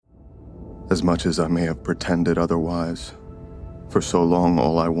As much as I may have pretended otherwise, for so long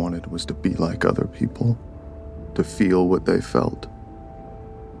all I wanted was to be like other people, to feel what they felt.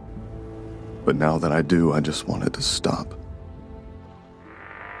 But now that I do, I just wanted to stop.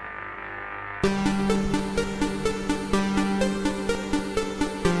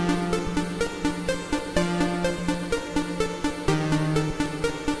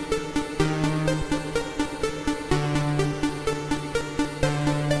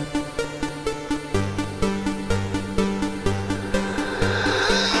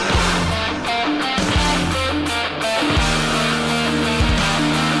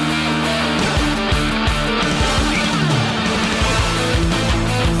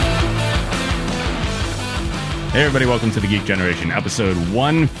 Hey everybody, welcome to the Geek Generation, episode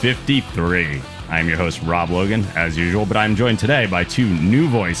 153. I'm your host, Rob Logan, as usual, but I'm joined today by two new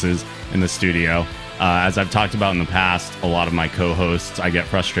voices in the studio. As I've talked about in the past, a lot of my co-hosts, I get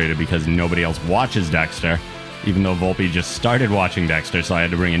frustrated because nobody else watches Dexter, even though Volpe just started watching Dexter, so I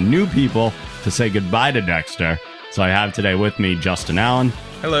had to bring in new people to say goodbye to Dexter. So I have today with me Justin Allen.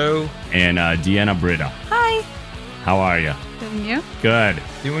 Hello. And Deanna Britta. Hi. How are you? Good, and you? Good.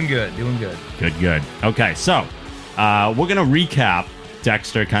 Doing good. Good. Okay, so we're going to recap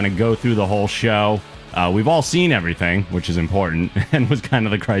Dexter, kind of go through the whole show. We've all seen everything, which is important, and was kind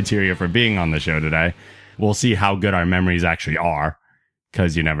of the criteria for being on the show today. We'll see how good our memories actually are,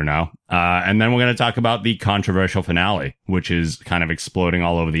 because you never know. And then we're going to talk about the controversial finale, which is kind of exploding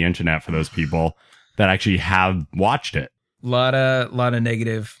all over the internet for those people that actually have watched it. Lot of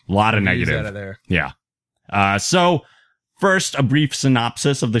negative. Lot of negative out of there. Yeah. So first, a brief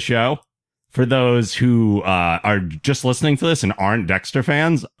synopsis of the show. For those who are just listening to this and aren't Dexter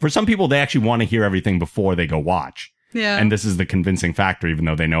fans, for some people, they actually want to hear everything before they go watch. Yeah. And this is the convincing factor, even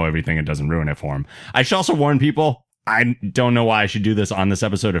though they know everything, it doesn't ruin it for them. I should also warn people, I don't know why I should do this on this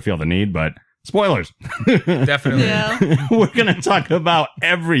episode or feel the need, but spoilers. Definitely. Yeah. We're going to talk about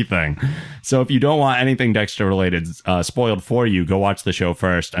everything. So if you don't want anything Dexter related spoiled for you, go watch the show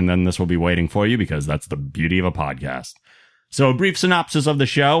first, and then this will be waiting for you because that's the beauty of a podcast. So a brief synopsis of the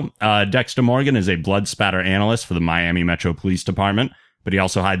show. Dexter Morgan is a blood spatter analyst for the Miami Metro Police Department, but he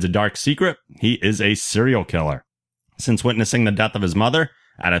also hides a dark secret. He is a serial killer. Since witnessing the death of his mother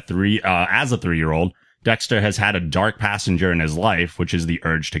as a 3-year-old, Dexter has had a dark passenger in his life, which is the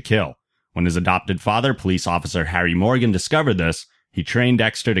urge to kill. When his adopted father, police officer Harry Morgan, discovered this, he trained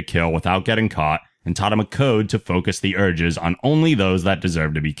Dexter to kill without getting caught and taught him a code to focus the urges on only those that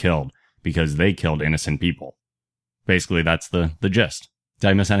deserve to be killed, because they killed innocent people. Basically, that's the gist.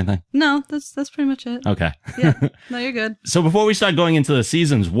 Did I miss anything? No, that's pretty much it. Okay. Yeah. No, you're good. So before we start going into the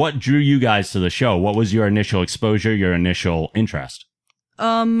seasons, what drew you guys to the show? What was your initial exposure, your initial interest?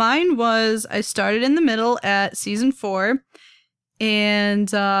 Mine was, I started in the middle at season 4,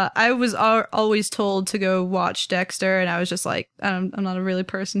 and I was always told to go watch Dexter, and I was just like, I'm not a really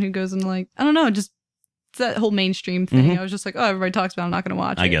person who goes and like, I don't know, just that whole mainstream thing. Mm-hmm. I was just like, oh, everybody talks about it, I'm not going to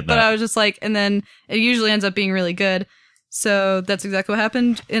watch it. I get that. But I was just like, and then it usually ends up being really good. So that's exactly what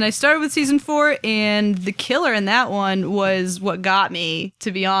happened. And I started with season 4, and the killer in that one was what got me,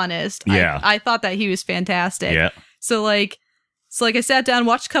 to be honest. Yeah. I thought that he was fantastic. Yeah. So I sat down,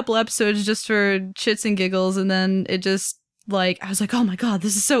 watched a couple episodes just for shits and giggles, and then it just, I was like, oh my God,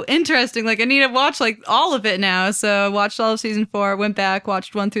 this is so interesting. I need to watch, all of it now. So I watched all of season 4, went back,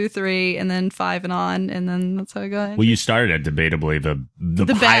 watched 1 through 3, and then 5 and on, and then that's how I got into it. Well, you started at debatably the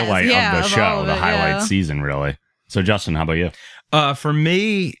best, highlight of the show, the it, highlight season, really. So, Justin, how about you? For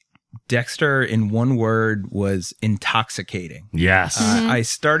me, Dexter, in one word, was intoxicating. Yes. I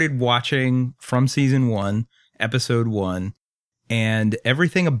started watching from season 1, episode 1, and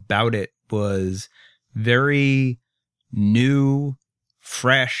everything about it was very new,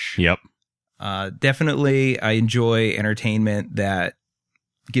 fresh. Yep. Definitely, I enjoy entertainment that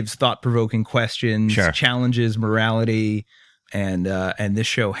gives thought-provoking questions, Sure. challenges morality, and this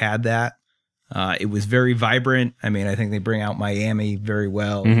show had that. It was very vibrant. I mean, I think they bring out Miami very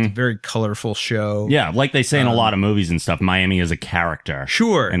well. Mm-hmm. It's a very colorful show. Yeah, like they say in a lot of movies and stuff, Miami is a character.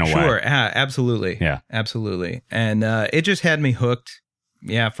 Sure, in a way. sure. Absolutely. Yeah. Absolutely. And it just had me hooked,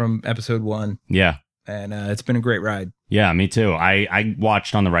 from episode 1. Yeah. And it's been a great ride. Yeah, me too. I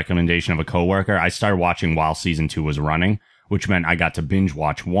watched on the recommendation of a coworker. I started watching while season 2 was running, which meant I got to binge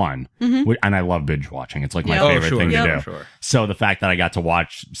watch 1. Mm-hmm. And I love binge watching. It's like my Yeah. favorite thing to do. Sure. So the fact that I got to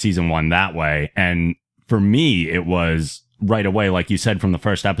watch season 1 that way, and for me, it was right away, like you said from the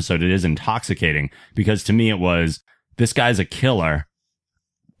first episode, it is intoxicating, because to me it was, this guy's a killer.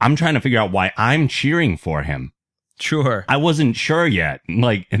 I'm trying to figure out why I'm cheering for him. Sure. I wasn't sure yet.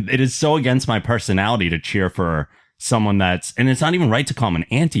 It is so against my personality to cheer for someone that's, and it's not even right to call him an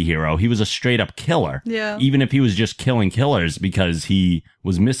anti-hero. He was a straight up killer. Yeah. Even if he was just killing killers because he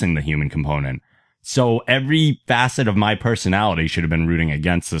was missing the human component. So every facet of my personality should have been rooting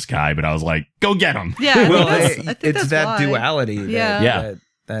against this guy, but I was like, go get him. Yeah. Well, I think it's that why. duality Yeah.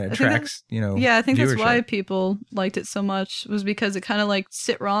 that attracts, Yeah, I think that's viewership. why people liked it so much, was because it kind of like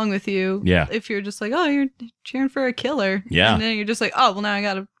sit wrong with you. Yeah. If you're just like, oh, you're cheering for a killer. Yeah. And then you're just like, oh, well, now I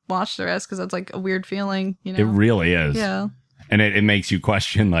got to watch the rest because that's like a weird feeling, you know? It really is. Yeah. And it makes you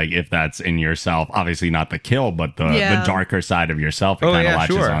question, like, if that's in yourself. Obviously not the kill, but the darker side of yourself. It kind of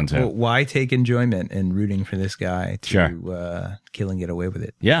latches onto. Well, why take enjoyment in rooting for this guy to kill and get away with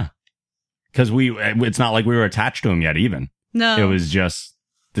it? Yeah. Because it's not like we were attached to him yet, even. No. It was just,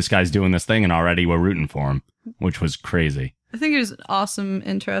 this guy's doing this thing and already we're rooting for him, which was crazy. I think it was an awesome,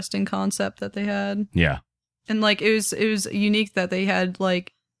 interesting concept that they had. Yeah. And like, it was unique that they had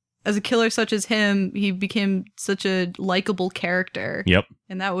like, as a killer such as him, he became such a likable character. Yep.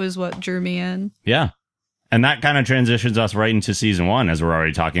 And that was what drew me in. Yeah. And that kind of transitions us right into season 1, as we're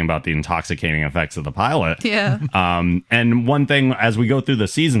already talking about the intoxicating effects of the pilot. Yeah. And one thing, as we go through the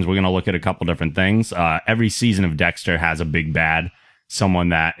seasons, we're going to look at a couple different things. Every season of Dexter has a big bad, someone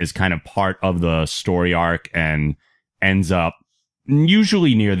that is kind of part of the story arc and ends up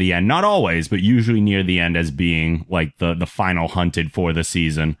usually near the end, not always, but usually near the end as being like the final hunted for the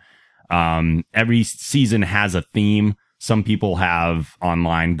season. Every season has a theme. Some people have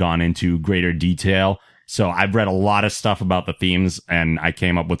online gone into greater detail. So I've read a lot of stuff about the themes, and I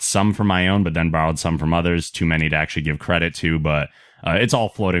came up with some for my own, but then borrowed some from others. Too many to actually give credit to, but it's all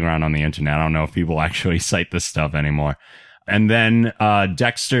floating around on the internet. I don't know if people actually cite this stuff anymore. And then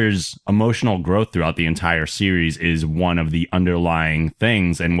Dexter's emotional growth throughout the entire series is one of the underlying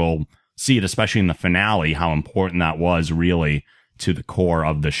things, and we'll see it especially in the finale, how important that was really to the core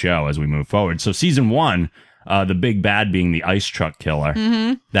of the show as we move forward. So season 1, the big bad being the ice truck killer,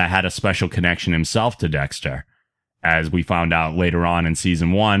 that had a special connection himself to Dexter, as we found out later on in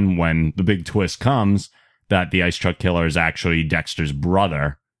season 1 when the big twist comes that the ice truck killer is actually Dexter's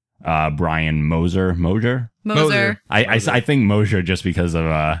brother, Brian Moser. I think Moser just because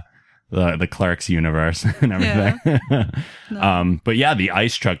of the Clerks universe and everything. Yeah. No. But yeah, the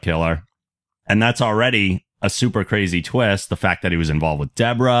ice truck killer, and that's already a super crazy twist. The fact that he was involved with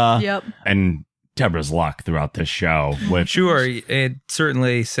Deborah, Yep. and Deborah's luck throughout this show. With Sure, it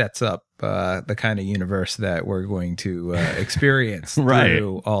certainly sets up the kind of universe that we're going to experience Right.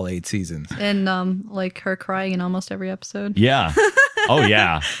 through all 8 seasons. And like her crying in almost every episode. yeah, oh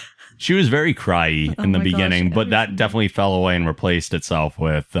yeah, she was very cryy in the my gosh, beginning, but that everything. definitely fell away and replaced itself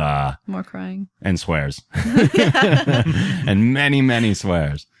with More crying. and swears and many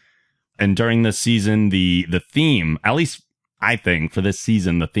swears. And during this season, the theme, at least I think for this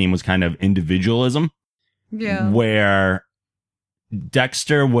season, the theme was kind of individualism. Yeah. Where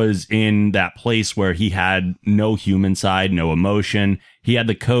Dexter was in that place where he had no human side, no emotion. He had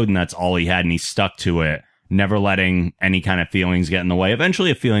the code and that's all he had, and he stuck to it, never letting any kind of feelings get in the way.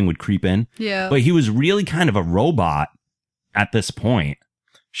 Eventually a feeling would creep in. Yeah. But he was really kind of a robot at this point.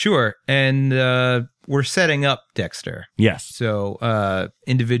 Sure, and we're setting up Dexter. Yes. So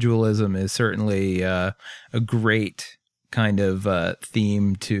individualism is certainly a great kind of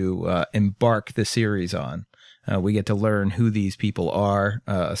theme to embark the series on. We get to learn who these people are,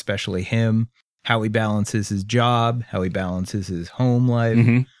 especially him, how he balances his job, how he balances his home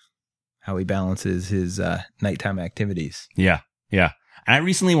life, how he balances his nighttime activities. Yeah. Yeah. And I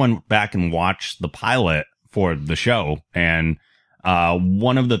recently went back and watched the pilot for the show, and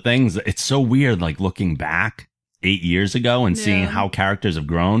one of the things, it's so weird, like looking back 8 years ago and seeing how characters have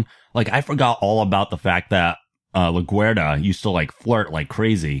grown. Like I forgot all about the fact that LaGuardia used to like flirt like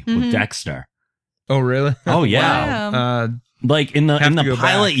crazy with Dexter. Oh, really? Oh yeah. Wow. Like in the go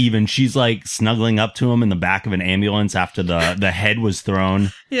pilot, back. even she's like snuggling up to him in the back of an ambulance after the head was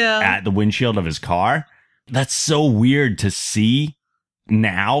thrown Yeah. at the windshield of his car. That's so weird to see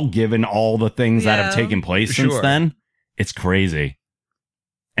now, given all the things that have Yeah. taken place since Sure. then. It's crazy.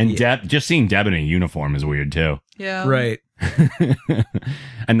 And Deb, just seeing Deb in a uniform is weird too. Yeah. Right.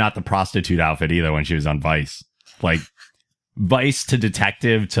 And not the prostitute outfit either when she was on Vice. Like Vice to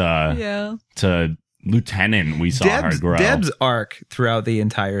detective to lieutenant, we saw her grow. Deb's arc throughout the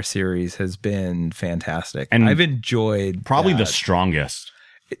entire series has been fantastic. And I've enjoyed probably the that. strongest.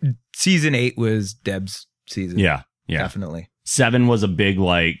 Season 8 was Deb's season. Yeah. Yeah. Definitely. 7 was a big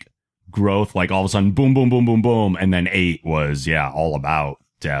like growth, like all of a sudden boom, boom, boom, boom, boom. And then 8 was, all about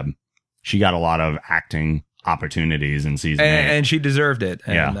Deb. She got a lot of acting opportunities in season 8. And she deserved it.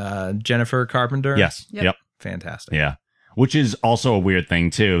 And Jennifer Carpenter. Yes. Yep. Fantastic. Yeah. Which is also a weird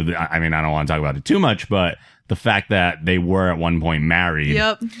thing too. I mean, I don't want to talk about it too much, but the fact that they were at one point married.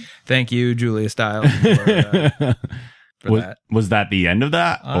 Yep. Thank you, Julia Stiles, for that. Was that the end of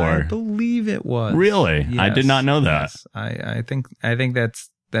that? I Or believe it was. really? I did not know that. Yes. I think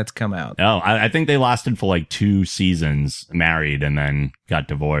that's come out. Oh, I think they lasted for like 2 seasons married and then got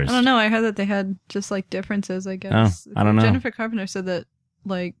divorced. I don't know. I heard that they had just like differences, I guess. Oh, I don't know. Jennifer Carpenter said that,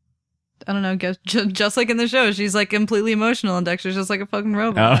 like, I don't know, just like in the show, she's like completely emotional and Dexter's just like a fucking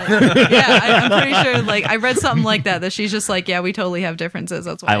robot. Oh. I'm pretty sure, like, I read something like that she's just like, yeah, we totally have differences.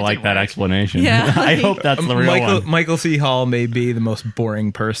 That's why I like that explanation. Yeah, I like- hope that's the real one. Michael C. Hall may be the most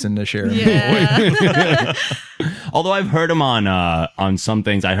boring person to share. Yeah. Although I've heard him on some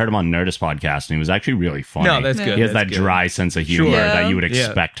things. I heard him on Nerdist podcast, and he was actually really funny. No, that's Yeah. good. He has That's that good. dry sense of humor Sure. that you would Yeah.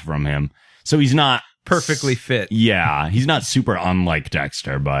 expect from him. So he's not Perfectly fit. Yeah, he's not super unlike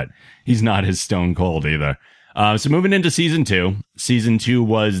Dexter, but he's not as stone cold either. So moving into season 2. Season 2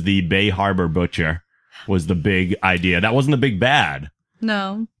 was the Bay Harbor Butcher was the big idea. That wasn't the big bad,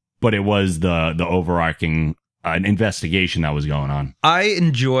 No. but it was the overarching investigation that was going on. I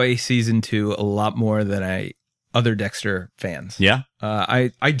enjoy season 2 a lot more than other Dexter fans. Yeah.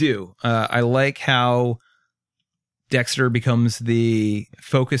 I do. I like how Dexter becomes the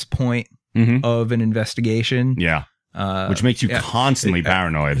focus point Mm-hmm. of an investigation. Yeah. Which makes you yeah. constantly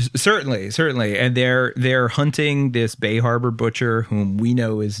paranoid. Certainly, and they're hunting this Bay Harbor Butcher, whom we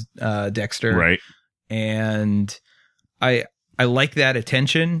know is Dexter, Right. And I like that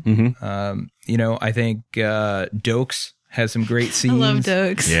attention. Mm-hmm. I think Dokes has some great I scenes. love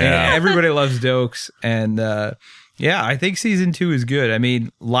Dokes. Yeah. And everybody loves Dokes, and I think season 2 is good. I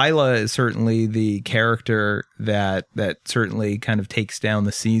mean, Lila is certainly the character that certainly kind of takes down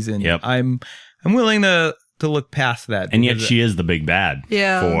the season. Yep. I'm willing to look past that, And yet because- she is the big bad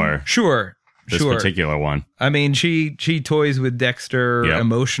for sure. this particular one. I mean, she toys with Dexter Yep.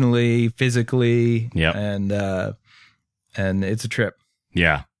 emotionally, physically, Yep. and it's a trip.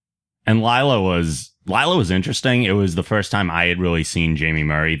 Yeah. And Lila was interesting. It was the first time I had really seen Jamie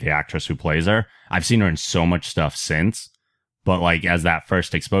Murray, the actress who plays her. I've seen her in so much stuff since, but like as that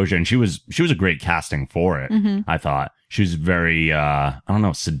first exposure, and she was a great casting for it. Mhm. I thought she was very, I don't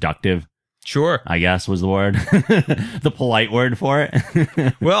know, seductive, Sure. I guess was the word, the polite word for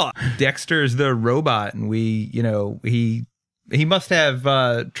it. Well, Dexter's the robot, and he must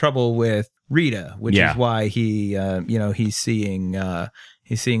have trouble with Rita, which Yeah. is why he's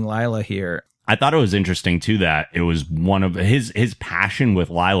seeing Lila here. I thought it was interesting too that it was one of his passion with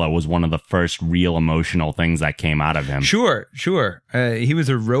Lila was one of the first real emotional things that came out of him. Sure. He was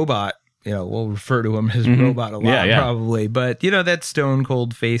a robot. We'll refer to him as Mhm. robot a lot, Yeah. probably. But that stone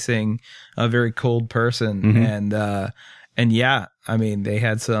cold facing a very cold person, Mhm. and yeah, I mean they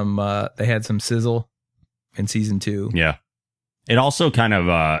had some sizzle in season 2. Yeah. It also kind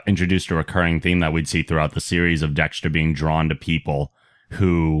of introduced a recurring theme that we'd see throughout the series of Dexter being drawn to people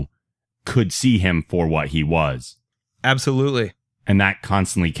who could see him for what he was. Absolutely. And that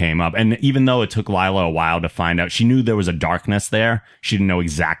constantly came up. And even though it took Lila a while to find out, she knew there was a darkness there. She didn't know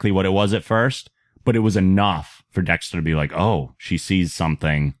exactly what it was at first, but it was enough for Dexter to be like, oh, she sees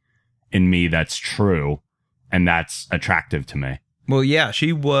something in me that's true, and that's attractive to me. Well, yeah,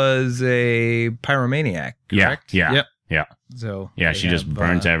 she was a pyromaniac, correct? Yeah. Yep. Yeah. So Yeah, she just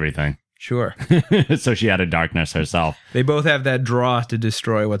burnt everything. Sure. So she had a darkness herself. They both have that draw to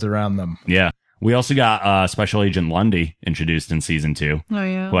destroy what's around them. Yeah. We also got Special Agent Lundy introduced in season 2, Oh,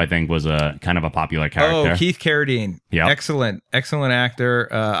 yeah. who I think was a kind of a popular character. Oh, Keith Carradine. Yep. Excellent actor.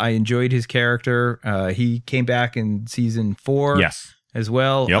 I enjoyed his character. He came back in season 4 Yes. as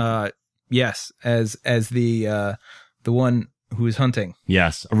well. Yep. Yes, as the one who was hunting.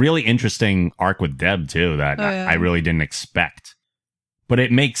 Yes. A really interesting arc with Deb, too, that Oh, yeah. I really didn't expect. But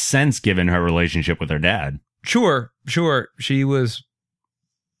it makes sense given her relationship with her dad. Sure. She was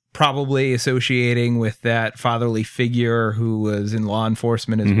probably associating with that fatherly figure who was in law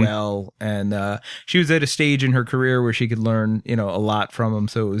enforcement as Mhm. well. And she was at a stage in her career where she could learn, a lot from him.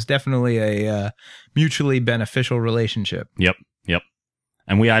 So it was definitely a mutually beneficial relationship. Yep.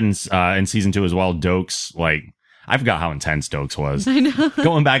 And we had in season 2 as well, Dokes, like, I forgot how intense Dokes was. I know.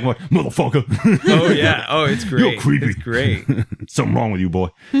 Going back, like, motherfucker. Oh, yeah. Oh, it's great. You're creepy. It's great. Something wrong with you, boy.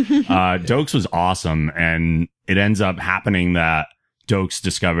 Dokes was awesome. And it ends up happening that Dokes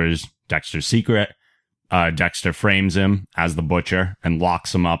discovers Dexter's secret. Dexter frames him as the butcher and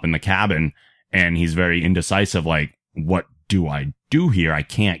locks him up in the cabin. And he's very indecisive, like, what do I do here? I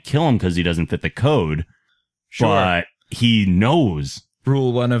can't kill him because he doesn't fit the code. Sure. But he knows.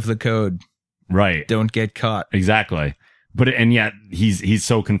 Rule 1 of the code. Right. Don't get caught. Exactly. And yet he's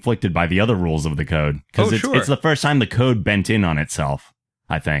so conflicted by the other rules of the code. Because Oh, sure. it's the first time the code bent in on itself,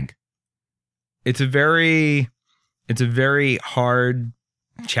 I think. it's a very hard,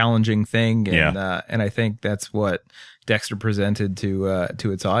 challenging thing, and I think that's what Dexter presented to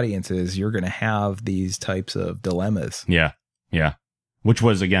its audiences. You're going to have these types of dilemmas. Yeah. Which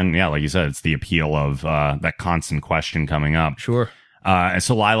was, again, like you said, it's the appeal of that constant question coming up. Sure. And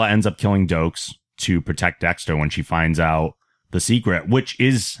so Lila ends up killing Dokes to protect Dexter when she finds out the secret, which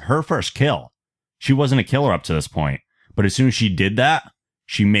is her first kill. She wasn't a killer up to this point, but as soon as she did that,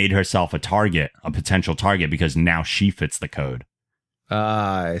 she made herself a potential target, because now she fits the code.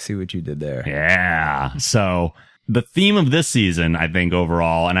 I see what you did there. Yeah. So the theme of this season, I think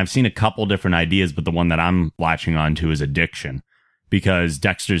overall, and I've seen a couple different ideas, but the one that I'm latching on to is addiction, because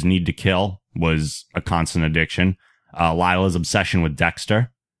Dexter's need to kill was a constant addiction. Lila's obsession with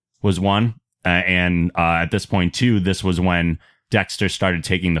Dexter was one. And at this point, too, this was when Dexter started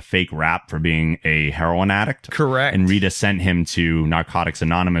taking the fake rap for being a heroin addict. Correct. And Rita sent him to Narcotics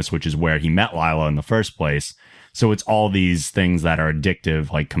Anonymous, which is where he met Lila in the first place. So it's all these things that are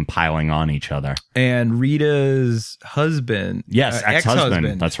addictive, like compiling on each other. And Rita's husband. Yes,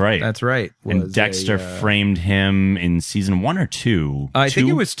 ex-husband. That's right. That's right. And Dexter framed him in season 1 or 2? I think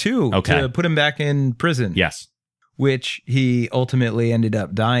it was 2. Okay. To put him back in prison. Yes. Which he ultimately ended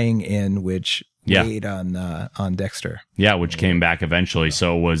up dying in, which weighed on Dexter. Yeah, which came back eventually.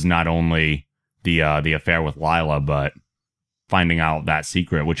 So it was not only the affair with Lila, but finding out that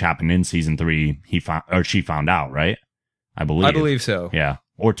secret, which happened in season 3, she found out, right? I believe so. Yeah,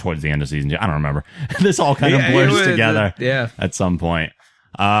 or towards the end of season 2. I don't remember. This all kind of blurs together. At some point.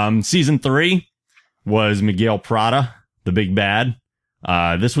 Season 3 was Miguel Prada, the big bad.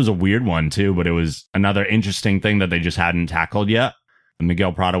 This was a weird one too, but it was another interesting thing that they just hadn't tackled yet.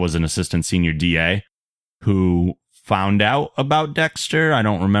 Miguel Prada was an assistant senior DA who found out about Dexter. I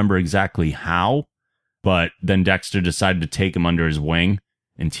don't remember exactly how, but then Dexter decided to take him under his wing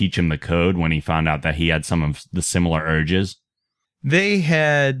and teach him the code when he found out that he had some of the similar urges. They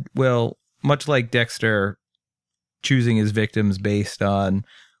had, much like Dexter, choosing his victims based on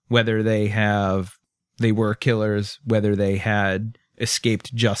whether they were killers, whether they had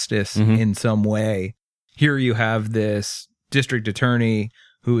escaped justice in some way. Here you have this district attorney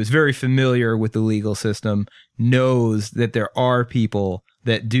who is very familiar with the legal system, knows that there are people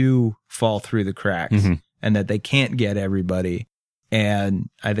that do fall through the cracks and that they can't get everybody. And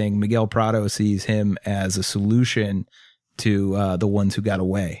I think Miguel Prado sees him as a solution to the ones who got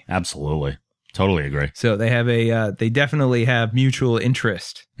away. Absolutely. Totally agree. So they have they definitely have mutual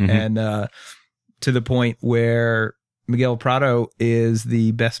interest, and to the point where Miguel Prado is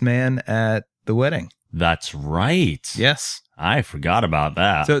the best man at the wedding. That's right. Yes. I forgot about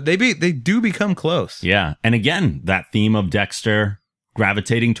that. So they do become close. Yeah. And again, that theme of Dexter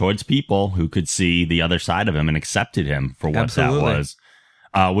gravitating towards people who could see the other side of him and accepted him for what that was,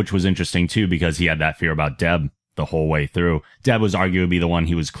 which was interesting too, because he had that fear about Deb the whole way through. Deb was arguably the one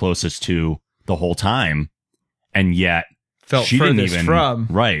he was closest to the whole time, and yet felt she didn't even from.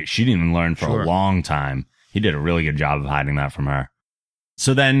 Right. She didn't even learn for a long time. He did a really good job of hiding that from her.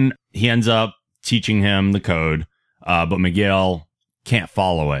 So then he ends up teaching him the code, but Miguel can't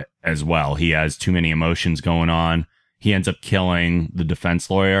follow it as well. He has too many emotions going on. He ends up killing the defense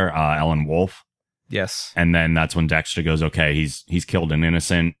lawyer, Ellen Wolf. Yes. And then that's when Dexter goes, okay, he's killed an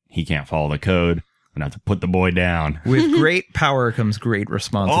innocent. He can't follow the code. I'm going to have to put the boy down. With great power comes great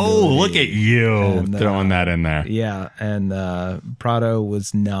responsibility. Oh, look at you throwing that in there. Yeah. And Prado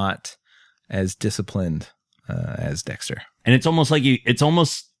was not as disciplined as Dexter. And it's almost like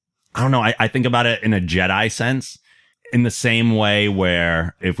I don't know. I think about it in a Jedi sense, in the same way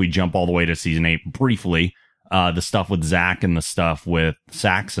where if we jump all the way to season 8 briefly, the stuff with Zach and the stuff with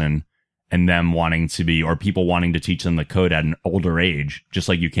Saxon and them wanting to be, or people wanting to teach them the code at an older age, just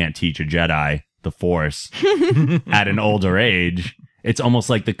like you can't teach a Jedi the Force at an older age. It's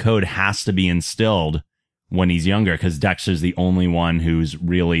almost like the code has to be instilled when he's younger, because Dexter's the only one who's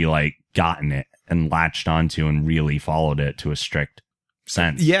really like gotten it and latched onto and really followed it to a strict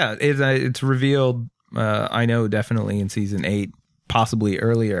sense. Yeah, it's revealed, I know definitely in season 8, possibly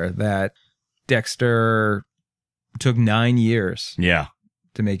earlier, that Dexter took 9 years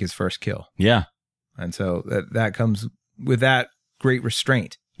to make his first kill. Yeah. And so that comes with that great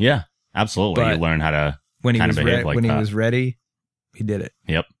restraint. Yeah, absolutely. You learn how to kind of behave like that. When he was ready, he did it.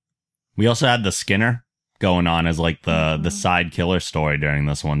 Yep. We also had the Skinner going on as like the side killer story during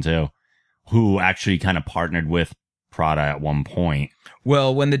this one too, who actually kind of partnered with Prada at one point.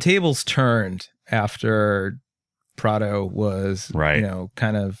 Well, when the tables turned after Prado was,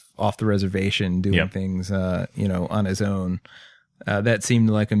 kind of off the reservation doing things, on his own, that seemed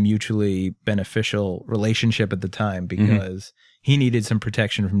like a mutually beneficial relationship at the time, because he needed some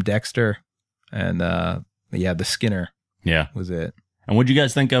protection from Dexter, And the Skinner Yeah. was it. And what'd you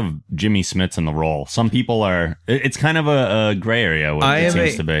guys think of Jimmy Smits in the role? Some people it's kind of a gray area, it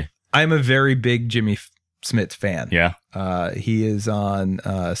seems to be. I'm a very big Jimmy Smits fan. Yeah. He is on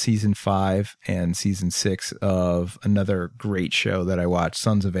season 5 and season 6 of another great show that I watched,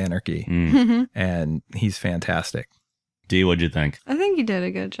 Sons of Anarchy. And he's fantastic. Dee, what'd you think? I think you did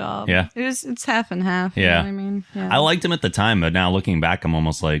a good job. Yeah. It's half and half. You Yeah. know what I mean? Yeah. I liked him at the time, but now looking back, I'm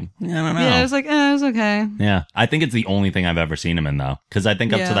almost like, I don't know. Yeah, I was like, it was okay. Yeah. I think it's the only thing I've ever seen him in, though. Because I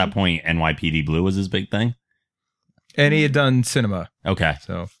think up to Yeah. that point, NYPD Blue was his big thing. And he had done cinema. Okay.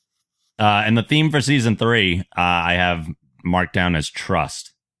 So And the theme for season 3, I have marked down as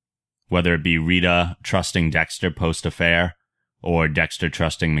trust. Whether it be Rita trusting Dexter post-affair or Dexter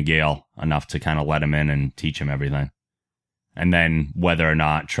trusting Miguel enough to kind of let him in and teach him everything. And then whether or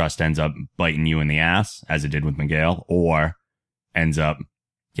not trust ends up biting you in the ass, as it did with Miguel, or ends up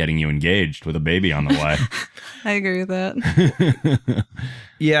getting you engaged with a baby on the way. I agree with that.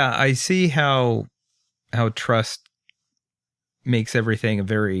 yeah, I see how trust makes everything a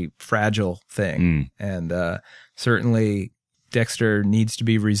very fragile thing. And certainly Dexter needs to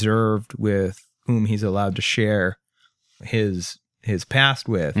be reserved with whom he's allowed to share his past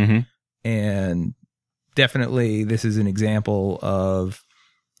with. And definitely this is an example of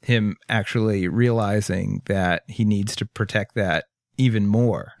him actually realizing that he needs to protect that even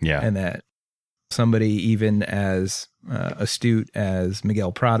more. Yeah. And that somebody even as astute as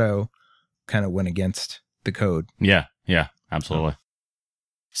Miguel Prado kind of went against the code. Yeah, absolutely.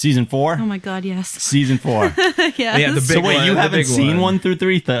 Season 4? Oh my God, yes. Season 4. Yes. Yeah, the big So wait, one, you the haven't big seen one. 1 through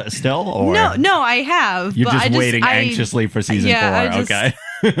 3 still? Or No, I have. You're but just I waiting anxiously for season 4. Okay.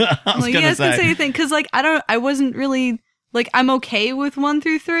 I was Like, you gonna guys can say say. anything because, like, I wasn't really like I'm okay with 1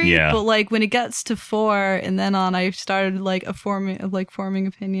 through 3. Yeah. But like when it gets to 4 and then on, I started like forming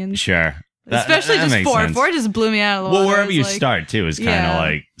opinions. Sure. Especially that just makes 4. sense. 4 just blew me out of the water. Well, wherever It's you like, start, too, is kind of Yeah.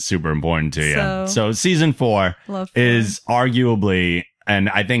 like super important to you. So- So season 4 Love 4. is arguably, and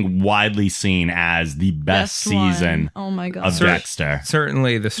I think widely seen as the best season one. Oh my God. of Dexter.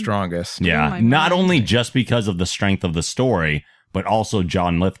 Certainly the strongest. Yeah. Oh my Not God. only just because of the strength of the story, but also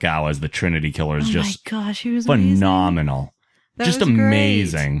John Lithgow as the Trinity Killer is Oh just my gosh, he was amazing. phenomenal. That Just was great.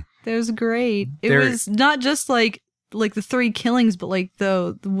 amazing. That was great. It There- was not just like the 3 killings, but like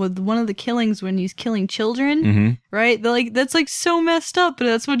the one of the killings when he's killing children, Hmm. right? That's like so messed up, but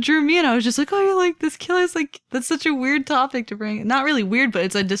that's what drew me in. I was just like, oh, you're like this killer's like that's such a weird topic to bring. Not really weird, but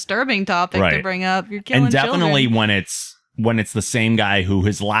it's a disturbing topic to Right. bring up. You're killing And definitely children. when it's the same guy who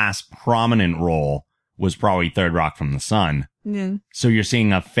his last prominent role was probably Third Rock from the Sun. Yeah. So you're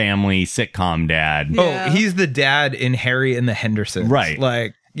seeing a family sitcom dad. Yeah. Oh, he's the dad in Harry and the Hendersons. Right.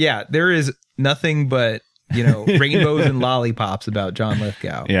 Like, yeah, there is nothing but, rainbows and lollipops about John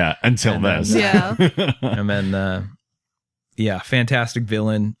Lithgow. Yeah, until And then- this. Yeah. And then, fantastic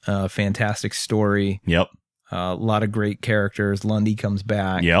villain, fantastic story, Yep. a lot of great characters. Lundy comes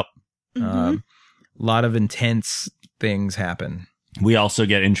back. Yep. A lot of intense things happen. We also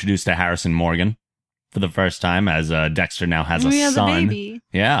get introduced to Harrison Morgan for the first time as Dexter now has we a have son. the baby.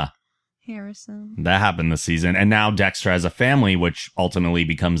 Yeah. Harrison. That happened this season. And now Dexter has a family, which ultimately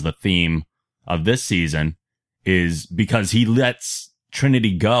becomes the theme of this season, is because he lets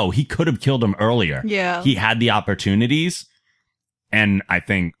Trinity go. He could have killed him earlier. Yeah. He had the opportunities, and I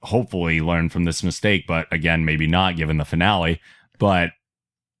think hopefully learned from this mistake, but again, maybe not given the finale, but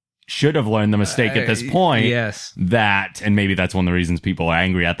should have learned the mistake at this point. Yes. That, and maybe that's one of the reasons people are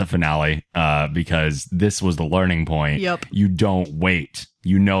angry at the finale, because this was the learning point. Yep. You don't wait.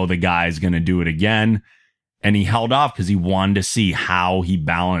 You know the guy's going to do it again. And he held off because he wanted to see how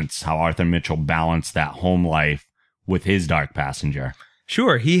Arthur Mitchell balanced that home life with his dark passenger.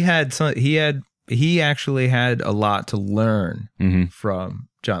 Sure. He actually had a lot to learn Mm-hmm. from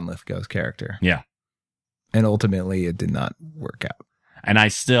John Lithgow's character. Yeah. And ultimately it did not work out. And I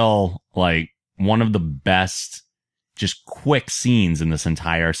still like one of the best, just quick scenes in this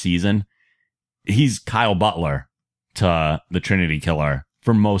entire season. He's Kyle Butler to the Trinity Killer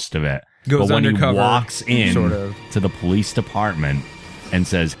for most of it. Goes but when undercover, he walks in sort of. to the police department and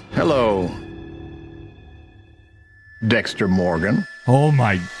says, Hello, Dexter Morgan. "Oh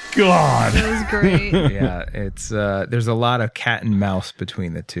my God." That was great. Yeah, it's there's a lot of cat and mouse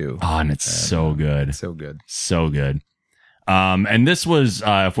between the two. Oh, and it's so good. It's so good. So good. And this was,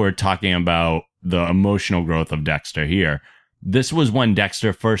 if we're talking about the emotional growth of Dexter here, this was when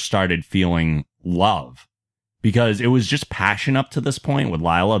Dexter first started feeling love, because it was just passion up to this point with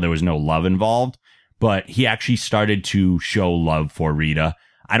Lila. There was no love involved, but he actually started to show love for Rita.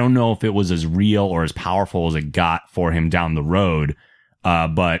 I don't know if it was as real or as powerful as it got for him down the road,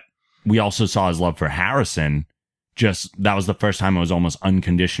 but we also saw his love for Harrison. Just that was the first time it was almost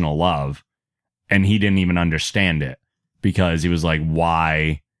unconditional love, and he didn't even understand it because he was like,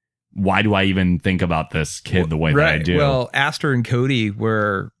 why do I even think about this kid the way that I do? Well, Aster and Cody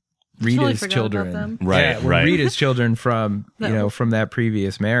were Rita's children, right? Rita's children from from that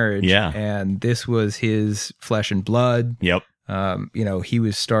previous marriage, and this was his flesh and blood. Yep. He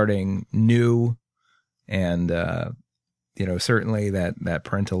was starting new, and certainly that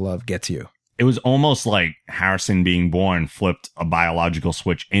parental love gets you. It was almost like Harrison being born flipped a biological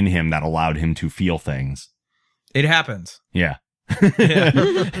switch in him that allowed him to feel things. It happens. Yeah.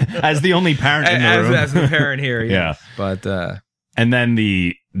 As the only parent in the room. As the parent here. Yeah. But and then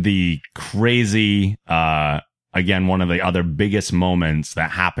the crazy again, one of the other biggest moments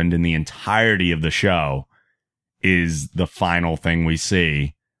that happened in the entirety of the show is the final thing we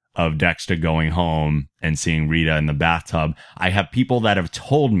see of Dexter going home and seeing Rita in the bathtub. I have people that have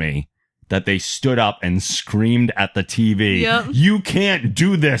told me that they stood up and screamed at the TV. Yep. You can't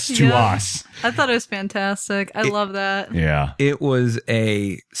do this to us. I thought it was fantastic. I love that. Yeah. It was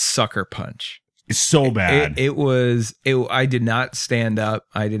a sucker punch. It's so bad. I did not stand up.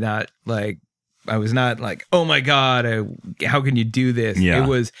 I was not like, oh my God, how can you do this? Yeah.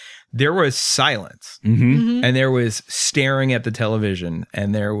 There was silence, and there was staring at the television,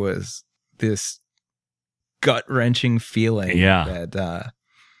 and there was this gut-wrenching feeling that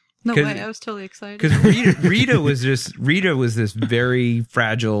no way, I was totally excited. Because Rita was this very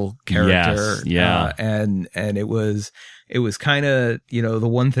fragile character. Yes, yeah. And it was kind of, the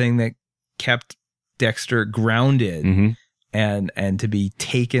one thing that kept Dexter grounded, and to be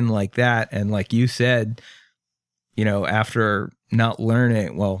taken like that. And like you said, after not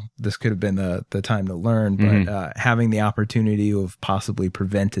learning, well, this could have been the time to learn, but having the opportunity to have possibly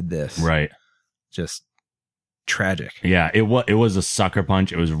prevented this. Right. Just tragic. Yeah, it was a sucker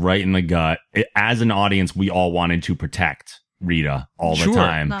punch. It was right in the gut. As an audience, we all wanted to protect Rita all the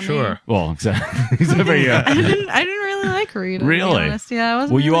time. Not sure. Me. Well, except for you. I didn't really like Rita. Really? To be honest. Yeah, I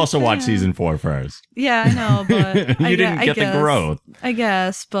wasn't. Well, you really also fan. watched season 4 first. Yeah, I know, but You didn't get the growth. I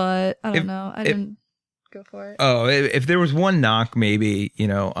guess, but I don't know. I didn't go for it. Oh, if there was one knock, maybe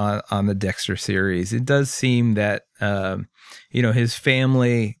on the Dexter series, it does seem that his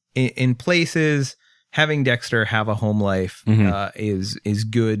family in places. Having Dexter have a home life is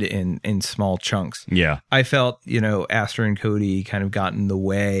good in small chunks. Yeah, I felt Aster and Cody kind of got in the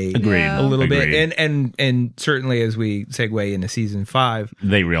way a little bit, and certainly as we segue into season 5,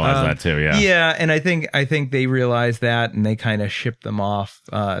 they realized that too. Yeah, and I think they realized that, and they kind of shipped them off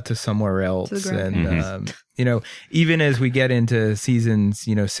to somewhere else, and even as we get into seasons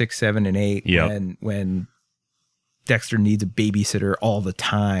 6, 7, and 8, when Dexter needs a babysitter all the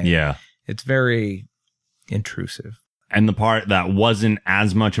time, it's very intrusive. And the part that wasn't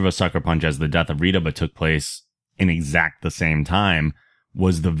as much of a sucker punch as the death of Rita, but took place in exact the same time,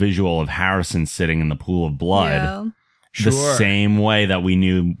 was the visual of Harrison sitting in the pool of blood. Yeah. The same way that we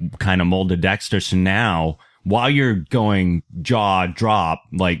knew kind of molded Dexter. So now, while you're going jaw drop,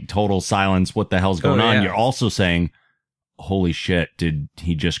 like total silence, what the hell's going on? You're also saying, holy shit, did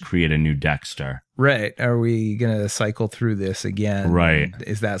he just create a new Dexter? Right. Are we going to cycle through this again? Right.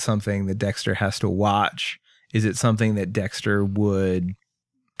 Is that something that Dexter has to watch? Is it something that Dexter would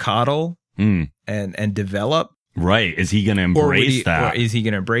coddle and develop? Right. Is he going to embrace that? Or is he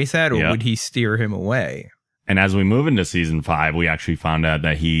going to embrace that, or would he steer him away? And as we move into season 5, we actually found out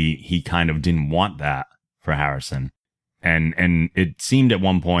that he kind of didn't want that for Harrison. And it seemed at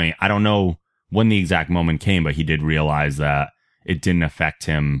one point, I don't know when the exact moment came, but he did realize that it didn't affect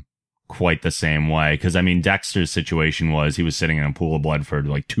him quite the same way. Because, I mean, Dexter's situation was he was sitting in a pool of blood for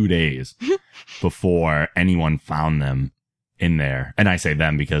like 2 days before anyone found them in there. And I say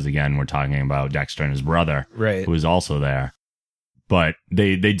them because, again, we're talking about Dexter and his brother, right, who was also there. But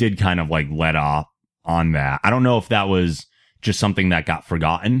they did kind of like let off on that. I don't know if that was just something that got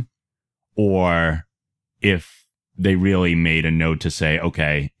forgotten or if they really made a note to say,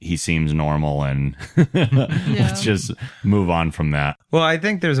 okay, he seems normal and let's just move on from that. Well, I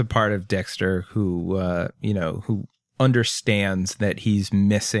think there's a part of Dexter who, who understands that he's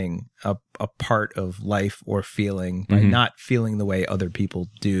missing a part of life or feeling by not feeling the way other people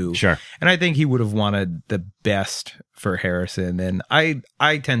do. Sure. And I think he would have wanted the best for Harrison. And I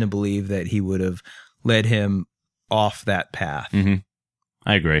tend to believe that he would have led him off that path. Mm-hmm.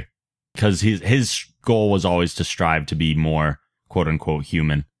 I agree. Because his goal was always to strive to be more quote unquote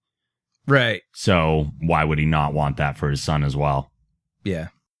human. Right. So why would he not want that for his son as well? Yeah.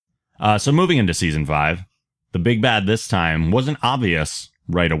 So moving into season 5, the big bad this time wasn't obvious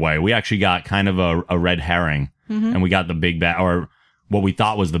right away. We actually got kind of a red herring, and we got the big bad, or what we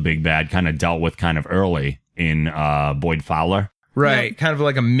thought was the big bad kind of dealt with kind of early in Boyd Fowler. Right. Kind of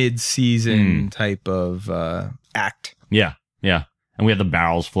like a mid-season type of act. Yeah. And we had the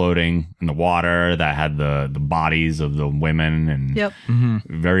barrels floating in the water that had the bodies of the women, and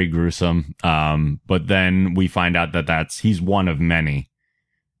very gruesome. But then we find out that he's one of many.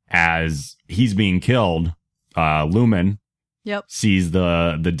 As he's being killed, Lumen sees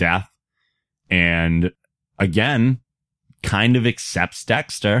the death, and again kind of accepts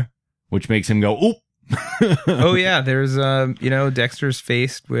Dexter, which makes him go, oop. Oh yeah, there's Dexter's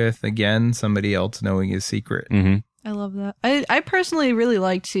faced with again somebody else knowing his secret. I love that. I personally really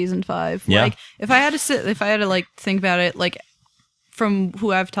liked season 5. Yeah. Like if I had to like think about it, like from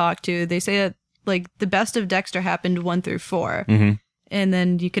who I've talked to, they say that like the best of Dexter happened 1 through 4. And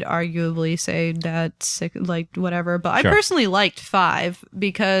then you could arguably say that like whatever, but I personally liked 5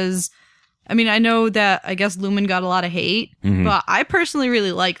 because I mean, I know that I guess Lumen got a lot of hate, but I personally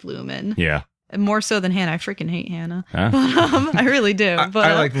really like Lumen. Yeah. More so than Hannah. I freaking hate Hannah. Huh? But, I really do. I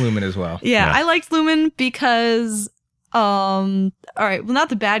like Lumen as well. Yeah, I liked Lumen because, all right, well, not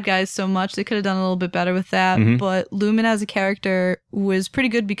the bad guys so much. They could have done a little bit better with that. But Lumen as a character was pretty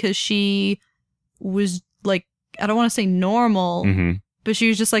good because she was like, I don't want to say normal, but she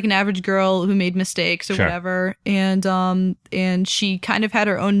was just like an average girl who made mistakes or whatever. And she kind of had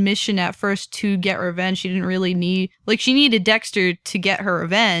her own mission at first to get revenge. She didn't really she needed Dexter to get her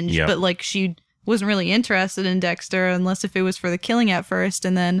revenge, but like she wasn't really interested in Dexter unless if it was for the killing at first.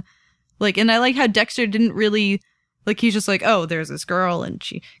 And then and I like how Dexter didn't really, he's just like, oh, there's this girl and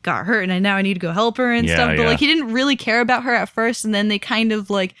she got hurt and now I need to go help her and stuff. But he didn't really care about her at first. And then they kind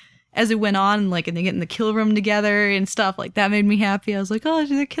of as it went on, and they get in the kill room together and stuff, that made me happy. I was like, oh,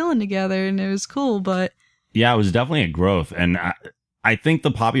 they're killing together, and it was cool, but... Yeah, it was definitely a growth, and I think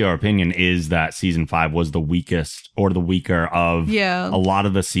the popular opinion is that season 5 was the weakest, or the weaker of a lot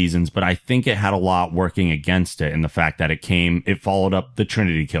of the seasons, but I think it had a lot working against it in the fact that it followed up the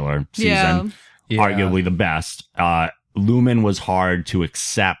Trinity Killer season, arguably the best. Lumen was hard to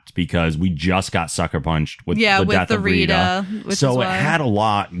accept because we just got sucker punched with the death of Rita. So it had a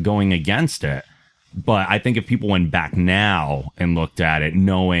lot going against it. But I think if people went back now and looked at it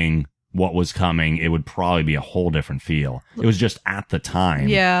knowing what was coming, it would probably be a whole different feel. It was just at the time.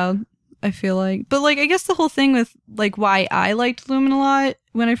 Yeah, I feel like. But I guess the whole thing with why I liked Lumen a lot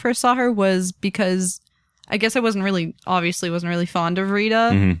when I first saw her was because I guess I wasn't really fond of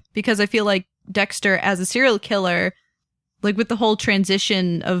Rita because I feel like Dexter as a serial killer, with the whole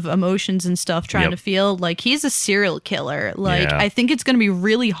transition of emotions and stuff, trying to feel he's a serial killer. I think it's going to be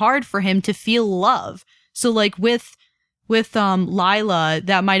really hard for him to feel love. So with Lila,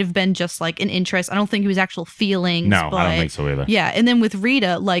 that might have been just an interest. I don't think it was actual feelings. No, I don't think so either. Yeah. And then with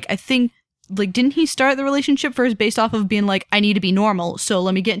Rita, I think, didn't he start the relationship first based off of being I need to be normal. So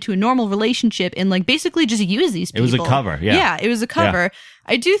let me get into a normal relationship and basically just use these people. It was a cover. Yeah. Yeah. It was a cover. Yeah.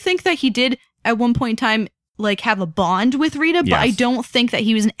 I do think that he did at one point in time have a bond with Rita, but I don't think that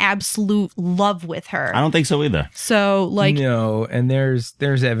he was in absolute love with her. I don't think so either. So no, and there's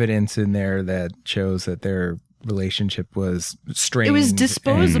evidence in there that shows that their relationship was strained. It was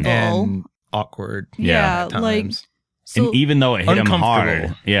disposable and awkward. Yeah, at times. So, and even though it hit him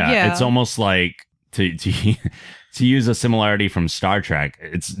hard, it's almost like to use a similarity from Star Trek.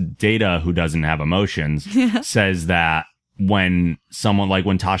 It's Data, who doesn't have emotions, says that when someone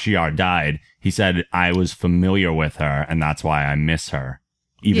when Tasha Yar died, he said, I was familiar with her and that's why I miss her.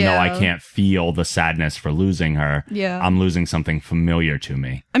 Even though I can't feel the sadness for losing her, I'm losing something familiar to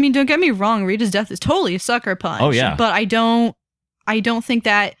me. I mean, don't get me wrong, Rita's death is totally a sucker punch. Oh, yeah. But I don't think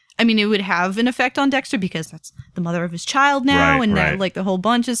that, it would have an effect on Dexter because that's the mother of his child now, the whole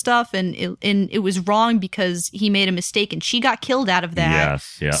bunch of stuff, and it was wrong because he made a mistake and she got killed out of that.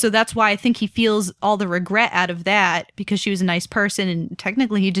 Yes, yeah. So that's why I think he feels all the regret out of that because she was a nice person and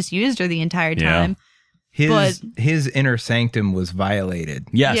technically he just used her the entire time. His inner sanctum was violated.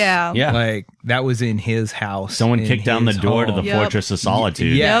 Yes. Yeah. That was in his house. Someone kicked down the door to the Fortress of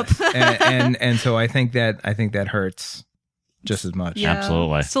Solitude. Yes. and so I think that hurts just as much. Yeah.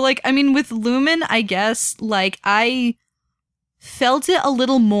 Absolutely. So with Lumen, I guess I felt it a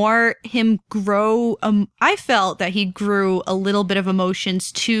little more him grow. I felt that he grew a little bit of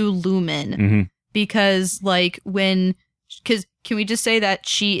emotions to Lumen because because can we just say that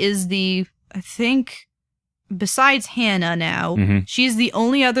she is I think besides Hannah now, she's the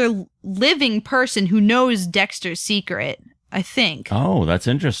only other living person who knows Dexter's secret. I think. Oh, that's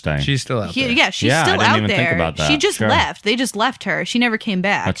interesting. She's still out there. Yeah, she's still out there. Think about that. She just left. They just left her. She never came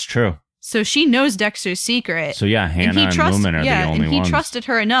back. That's true. So she knows Dexter's secret. So Hannah and Lumen are the only ones. And he trusted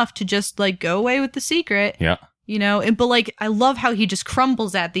her enough to just go away with the secret. Yeah. you know, but like I love how he just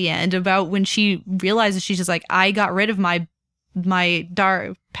crumbles at the end about when she realizes she's just like, I got rid of my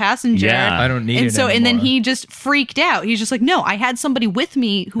dark passenger. Yeah. I don't need it and then anymore. he just freaked out. He's just like, no, I had somebody with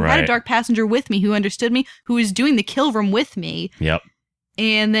me who had a Right. dark passenger with me, who understood me, who was doing the kill room with me. Yep.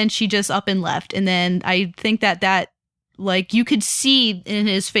 And then she just up and left. And then I think that like you could see in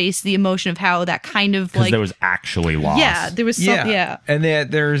his face the emotion of how that kind of Because like, there was actually loss. yeah, there was some, yeah. And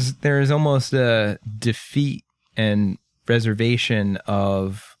there's almost a defeat and reservation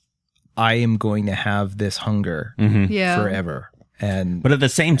of I am going to have this hunger Yeah. forever. And But at the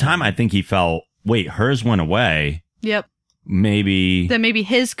same time, I think he felt, wait, hers went away. Yep. Maybe. Then maybe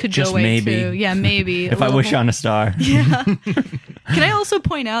his could Just go away maybe. too. Yeah, maybe. If I wish on a star. Yeah. Can I also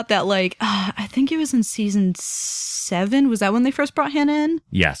point out that like I think it was in season 7. Was that when they first brought Hannah in?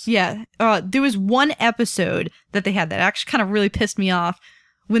 Yes. Yeah. There was one episode that they had that actually kind of really pissed me off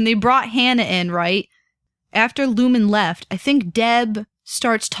when they brought Hannah in. Right after Lumen left, I think Deb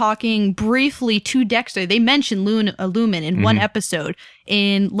starts talking briefly to Dexter. They mentioned Lumen in one episode,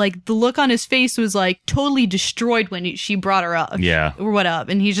 and like the look on his face was like totally destroyed when she brought her up. Yeah. Or what up?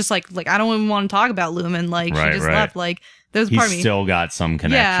 And he's just like I don't even want to talk about Lumen. Like Right, she just right. left. Like that was part of He's me. still got some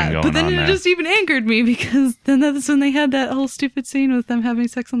connection going but then on it there. just even angered me because then that's when they had that whole stupid scene with them having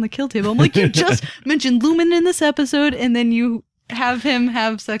sex on the kill table. I'm like, you just mentioned Lumen in this episode, and then you have him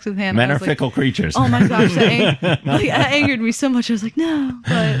have sex with Hannah. Men I are was like, fickle creatures. oh my gosh, that angered me so much. I was like, no,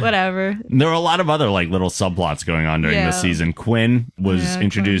 but whatever. There were a lot of other like little subplots going on during Yeah. this season. Quinn was Yeah,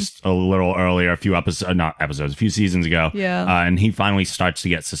 introduced a little earlier, a few seasons ago. Yeah. And he finally starts to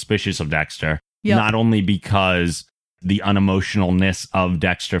get suspicious of Dexter. Yep. Not only because the unemotionalness of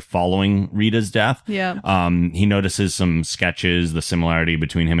Dexter following Rita's death. Yeah. He notices some sketches, the similarity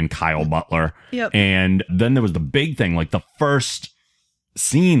between him and Kyle Butler. Yep. And then there was the big thing, like the first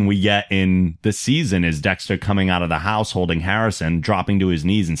scene we get in the season is Dexter coming out of the house holding Harrison, dropping to his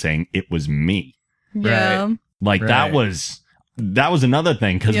knees and saying, "It was me." Yeah. Like that was another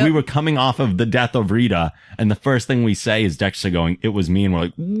thing because Yep. we were coming off of the death of Rita, and the first thing we say is Dexter going, "It was me," and we're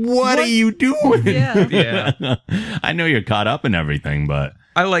like, "What are you doing?" Yeah. Yeah. I know you're caught up in everything, but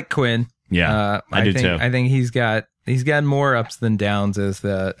I like Quinn. yeah, I do think, too. I think he's got more ups than downs as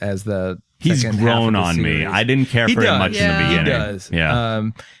the He's second half grown of the on me. series. I didn't care He for him does. much in Yeah. the He beginning. He does.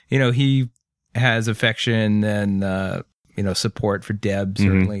 Yeah. He has affection and support for Deb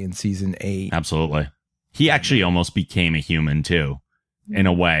certainly in season 8. Absolutely. He actually almost became a human too, in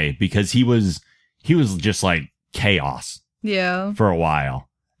a way, because he was just like chaos Yeah. for a while.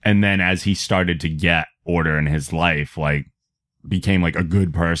 And then as he started to get order in his life, like became like a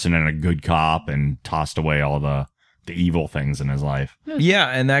good person and a good cop and tossed away all the evil things in his life. Yeah,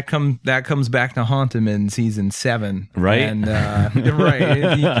 and that comes back to haunt him in season 7, Right? And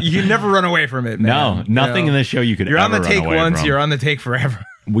right, you can never run away from it. No, Man. nothing You know, in this show you could You're ever on the run take away once, from. you're on the take forever.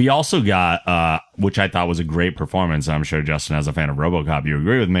 We also got, which I thought was a great performance. I'm sure Justin, as a fan of RoboCop, you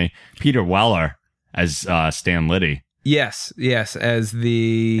agree with me. Peter Weller as Stan Liddy, Yes, as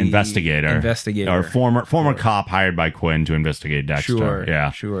the investigator, or former cop hired by Quinn to investigate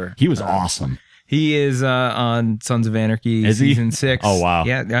Dexter. Sure. He was awesome. He is on Sons of Anarchy Is he? season 6. Oh, wow.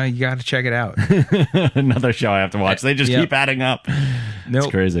 Yeah, you got to check it out. Another show I have to watch. They just Yep. keep adding up. Nope.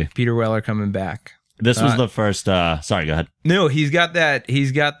 It's crazy. Peter Weller coming back. This was the first. Sorry, go ahead. No, he's got that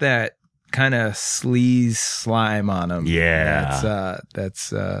kind of sleaze slime on him. Yeah. That's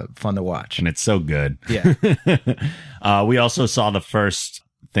fun to watch. And it's so good. Yeah. We also saw the first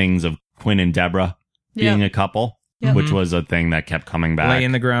things of Quinn and Deborah being Yeah. a couple, Yeah. which was a thing that kept coming back.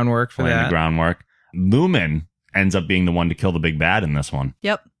 Laying the groundwork for Laying that. the groundwork. Lumen ends up being the one to kill the big bad in this one.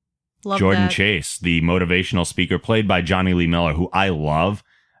 Yep. Love Jordan that. Chase, the motivational speaker, played by Johnny Lee Miller, who I love,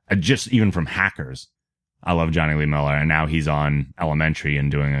 just even from Hackers. I love Johnny Lee Miller, and now he's on Elementary and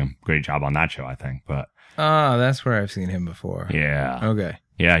doing a great job on that show, I think. But Oh, that's where I've seen him before. yeah, Okay.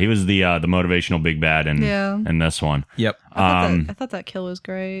 yeah, he was the motivational big bad in Yeah. in this one. Yep. I thought that kill was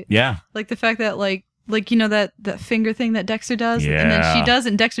great. Yeah, Like the fact that like you know that finger thing that Dexter does, and then Yeah. she does, it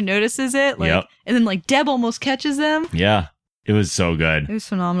and Dexter notices it, like, Yep. and then like Deb almost catches them. yeah, it was so good. It was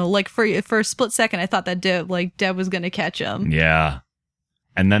phenomenal. Like for a split second, I thought that Deb was gonna catch him. Yeah,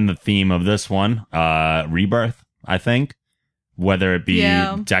 and then the theme of this one, rebirth, I think, whether it be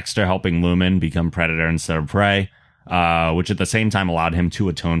Yeah. Dexter helping Lumen become predator instead of prey, which at the same time allowed him to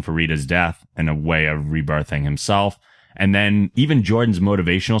atone for Rita's death in a way of rebirthing himself. And then even Jordan's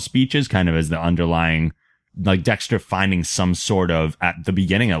motivational speeches kind of as the underlying, like Dexter finding some sort of, at the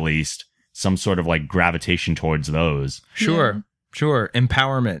beginning at least, some sort of like gravitation towards those. Sure. Sure.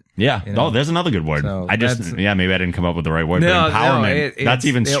 Empowerment. Yeah. You know? Oh, there's another good word. So maybe I didn't come up with the right word. But empowerment. That's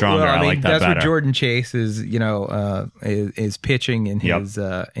even stronger. I like that that's better. What Jordan Chase is, is pitching in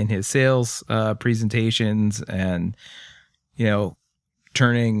his sales presentations, and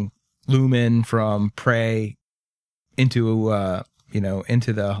turning Lumen from prey into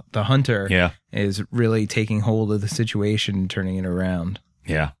into the hunter. Is really taking hold of the situation and turning it around.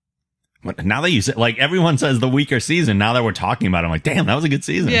 Yeah. Now that you say, like, everyone says the weaker season, now that we're talking about it, I'm like, damn, that was a good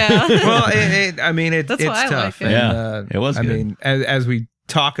season. Yeah. Well, it's tough. Like it. And, it was good. I mean, as we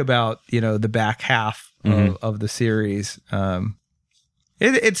talk about, the back half of the series,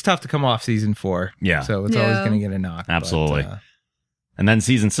 it's tough to come off season 4. Yeah. So it's always going to get a knock. Absolutely. And then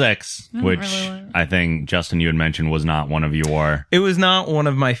season 6, which really I think, Justin, you had mentioned was not one of your... It was not one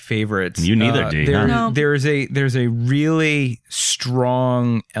of my favorites. You neither, D. There's a really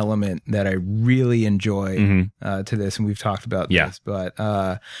strong element that I really enjoy to this, and we've talked about this, but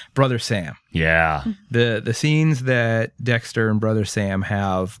Brother Sam. Yeah. The scenes that Dexter and Brother Sam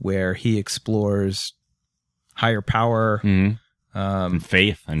have where he explores higher power... and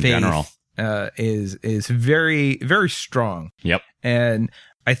faith in general. Is very, very strong. Yep. And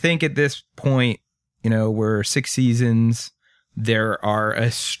I think at this point, we're 6 seasons, there are a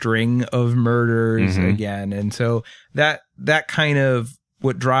string of murders again. And so that kind of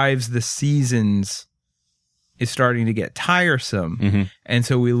what drives the seasons is starting to get tiresome. And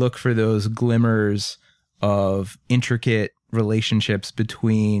so we look for those glimmers of intricate relationships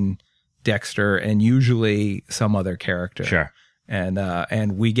between Dexter and usually some other character. Sure.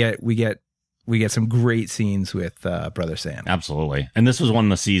 And we get some great scenes with Brother Sam. Absolutely. And this was one of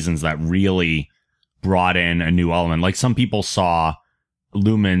the seasons that really brought in a new element. Like, some people saw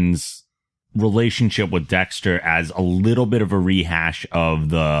Lumen's relationship with Dexter as a little bit of a rehash of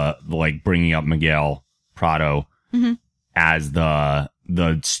the like bringing up Miguel Prado as the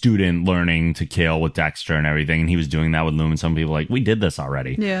student learning to kill with Dexter and everything, and he was doing that with Lumen. Some people were like, we did this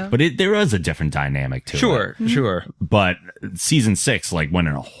already. Yeah. But there was a different dynamic to it. Sure. But season 6 like went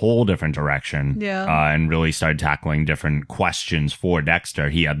in a whole different direction. Yeah. And really started tackling different questions for Dexter.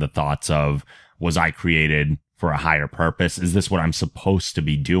 He had the thoughts of, was I created for a higher purpose? Is this what I'm supposed to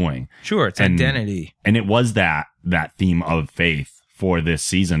be doing? Sure, it's identity. And it was that theme of faith for this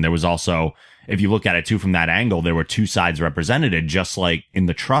season. There was also, if you look at it too from that angle, there were 2 sides represented, just like in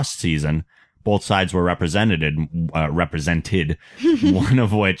the Trust season. Both sides were represented, one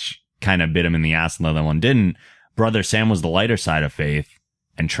of which kind of bit him in the ass and the other one didn't. Brother Sam was the lighter side of faith,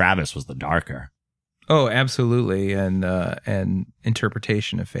 and Travis was the darker. Oh, absolutely. And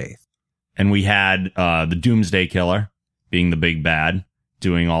interpretation of faith. And we had the Doomsday Killer being the big bad,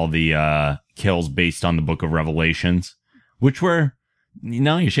 doing all the kills based on the Book of Revelations, which were,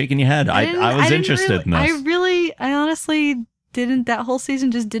 you're shaking your head. I was interested in this. I honestly didn't. That whole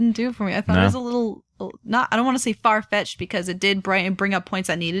season just didn't do it for me. I thought it was a little, I don't want to say far-fetched, because it did bring up points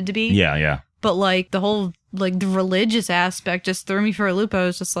that needed to be. Yeah. But like the whole, like the religious aspect just threw me for a loop. I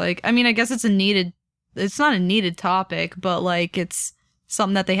was just like, I mean, I guess it's not a needed topic, but like it's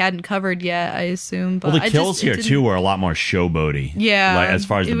something that they hadn't covered yet, I assume. But well, the kills here too were a lot more showboaty. Yeah. Like, as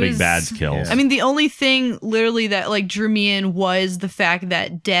far as the big bad's kills. I mean, the only thing literally that like drew me in was the fact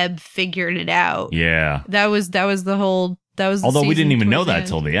that Deb figured it out. Yeah. That was the whole, that was the although we didn't even know towards the that end.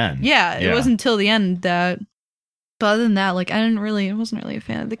 till the end. Yeah, it wasn't until the end that. But other than that, like I wasn't really a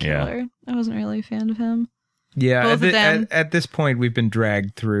fan of the killer. Yeah. I wasn't really a fan of him. Yeah, Both of them. at this point, we've been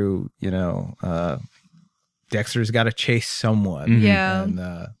dragged through, Dexter's got to chase someone. Yeah.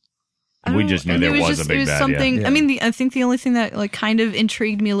 And, we just knew there was a big bad. Something. Yeah. I mean, I think the only thing that like kind of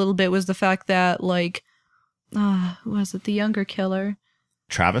intrigued me a little bit was the fact that like, who was it? The younger killer,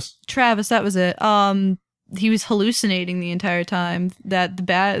 Travis, that was it. He was hallucinating the entire time. That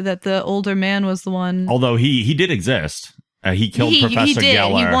the older man was the one. although he did exist. He killed Professor he did.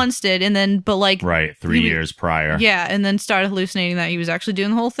 Geller. He once did, and then but like 3 years prior. Yeah, and then started hallucinating that he was actually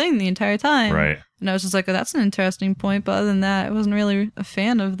doing the whole thing the entire time. Right. And I was just like, oh, that's an interesting point. But other than that, I wasn't really a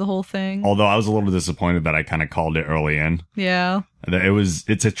fan of the whole thing. Although I was a little disappointed that I kind of called it early in. Yeah.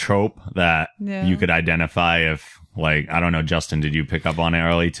 It's a trope that Yeah. you could identify if, like, I don't know, Justin, did you pick up on it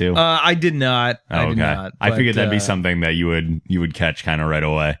early too? I did not. I did not. I but, figured that'd be something that you would catch kind of right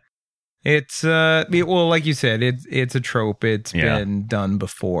away. It's well, like you said, it's a trope. It's Yeah. been done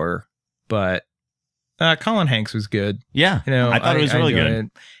before, but Colin Hanks was good. Yeah, I thought it was really enjoyed good.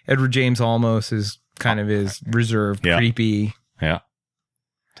 it. Edward James Olmos is kind of his reserved, Yeah. creepy. Yeah,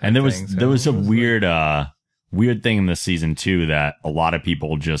 and there was thing, so there was a it was weird thing in this season too that a lot of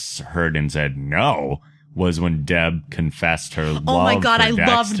people just heard and said, no, was when Deb confessed her love. Oh my God, for I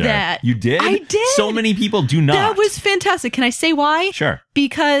Dexter. loved that. You did? I did. So many people do not. That was fantastic. Can I say why? Sure.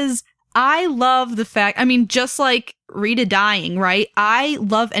 Because I love the fact, I mean, just like Rita dying, right? I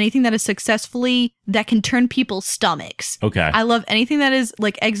love anything that is that can turn people's stomachs. Okay. I love anything that is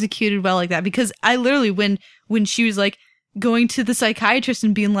like executed well like that, because I literally, when she was like going to the psychiatrist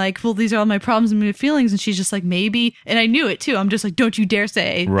and being like, well, these are all my problems and my feelings, and she's just like, maybe, and I knew it too. I'm just like, don't you dare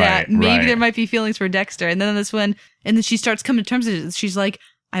say that maybe there might be feelings for Dexter. And then and then she starts coming to terms with it. She's like,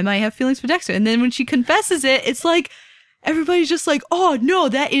 I might have feelings for Dexter. And then when she confesses it, it's like, everybody's just like, oh no,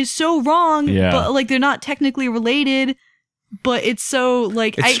 that is so wrong. Yeah. But like, they're not technically related, but it's so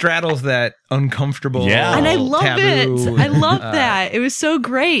like, it straddles that uncomfortable. Yeah. and I love taboo. it. I love that. It was so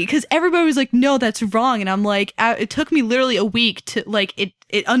great because everybody was like, no, that's wrong. And I'm like, it took me literally a week to like,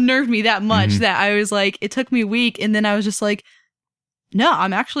 it unnerved me that much that I was like, it took me a week. And then I was just like, no,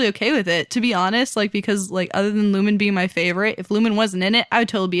 I'm actually okay with it, to be honest. Like, because like, other than Lumen being my favorite, if Lumen wasn't in it, I would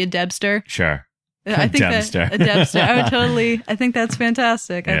totally be a Debster. Sure. I think Debster. a Debster. I think that's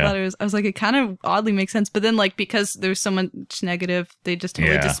fantastic. Yeah. I was like, it kind of oddly makes sense. But then like, because there's so much negative, they just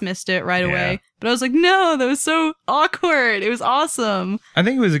totally dismissed it right away. But I was like, no, that was so awkward. It was awesome. I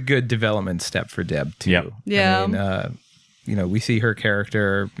think it was a good development step for Deb too. Yep. Yeah. I mean, we see her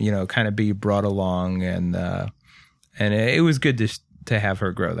character, kind of be brought along, and it was good to have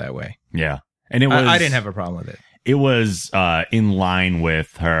her grow that way. Yeah. And it was, I didn't have a problem with it. It was in line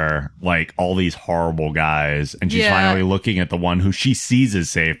with her, like, all these horrible guys, and she's finally looking at the one who she sees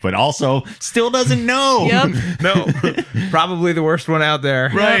as safe, but also still doesn't know. Yep. No, probably the worst one out there.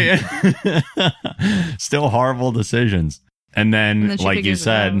 Right. Still horrible decisions. And then she like you figures it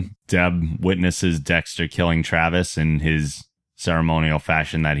out. said, Deb witnesses Dexter killing Travis in his ceremonial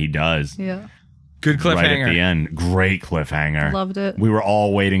fashion that he does. Yeah. Good cliffhanger. Right at the end. Great cliffhanger. Loved it. We were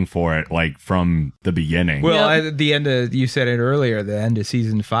all waiting for it, like, from the beginning. Well, at the end of, you said it earlier, the end of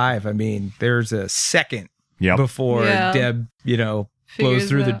season 5, I mean, there's a second before Deb, blows Figures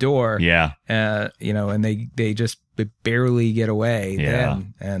through it the out. door. Yeah. And they just barely get away. Yeah.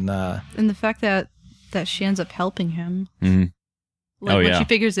 Then. And the fact that she ends up helping him. Mhm. Like, Oh, when yeah. she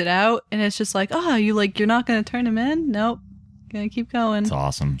figures it out, and it's just like, you're not going to turn him in? Nope. Gonna keep going. It's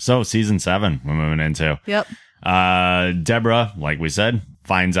awesome. So, season 7, we're moving into. Yep. Deborah, like we said,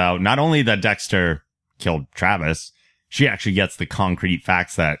 finds out not only that Dexter killed Travis, she actually gets the concrete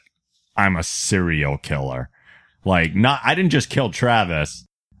facts that I'm a serial killer. Like, I didn't just kill Travis,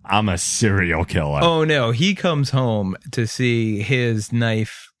 I'm a serial killer. Oh, no. He comes home to see his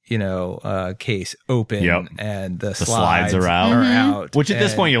knife, case open, and the slides are out. out. Which at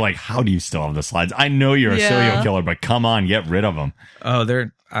this point, you're like, how do you still have the slides? I know you're a serial killer, but come on, get rid of them. Oh,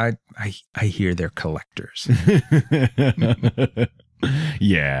 I hear they're collectors.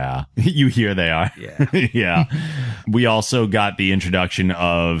 Yeah, you hear they are. Yeah. Yeah. We also got the introduction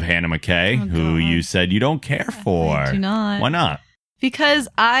of Hannah McKay, who God. you said you don't care for. I do not. Why not? Because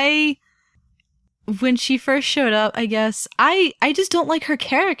when she first showed up, I guess, I just don't like her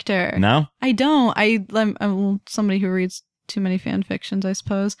character. No? I don't. I'm somebody who reads too many fan fictions, I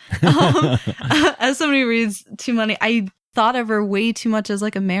suppose. As somebody who reads too many, I thought of her way too much as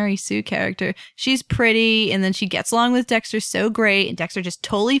like a Mary Sue character. She's pretty, and then she gets along with Dexter so great, and Dexter just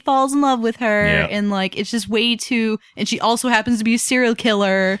totally falls in love with her, and like, it's just way too, and she also happens to be a serial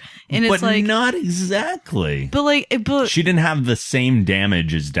killer, and it's like, not exactly. but She didn't have the same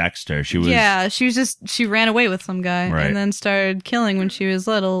damage as Dexter. She was she ran away with some guy and then started killing when she was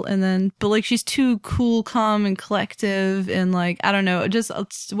little, and then, but like, she's too cool, calm, and collective, and like, I don't know,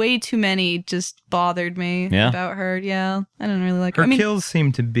 it's way too many just bothered me about her. Yeah, I don't really like her. Her kills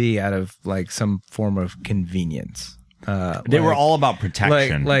seem to be out of like some form of convenience. They were all about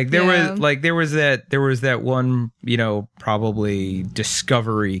protection. There was that one, probably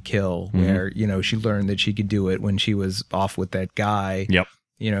discovery kill where, she learned that she could do it when she was off with that guy. Yep.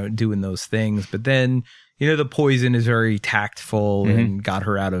 Doing those things. But then, the poison is very tactful and got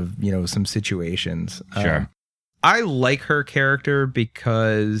her out of, some situations. Sure. I like her character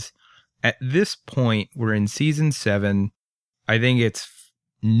because at this point, we're in season 7. I think it's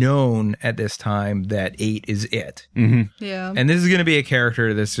known at this time that 8 is it. Mm-hmm. Yeah. And this is going to be a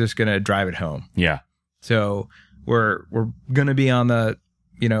character that's just going to drive it home. Yeah. So we're going to be on the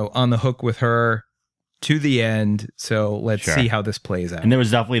hook with her to the end. So let's see how this plays out. And there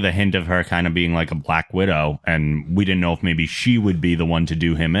was definitely the hint of her kind of being like a Black Widow, and we didn't know if maybe she would be the one to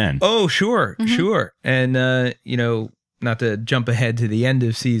do him in. Oh, sure. Sure. And, not to jump ahead to the end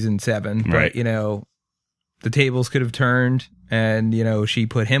of season 7, but, the tables could have turned and she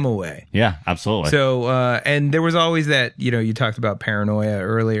put him away. Yeah, absolutely. So and there was always that you talked about paranoia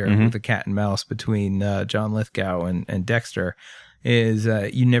earlier with the cat and mouse between John Lithgow and Dexter, is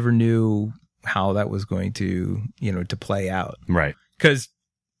you never knew how that was going to to play out, right? Because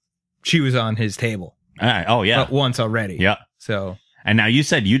she was on his table. Oh yeah, once already. Yeah. So and now you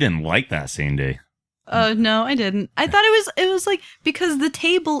said you didn't like that scene, D. No, I didn't. I thought it was like, because the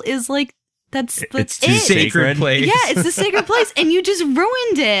table is like, it's too sacred place. Yeah, it's the sacred place, and you just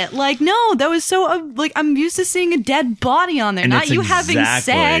ruined it. Like, no, that was so like, I'm used to seeing a dead body on there, and not you having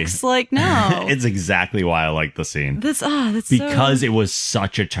sex. Like, no, it's exactly why I like the scene. That's because it was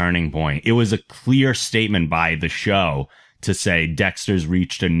such a turning point. It was a clear statement by the show to say Dexter's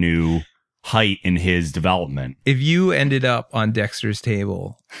reached a new height in his development. If you ended up on Dexter's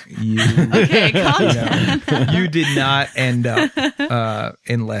table, you okay, calm down. You did not end up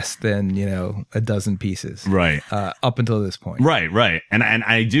in less than a dozen pieces, right? Up until this point, right. And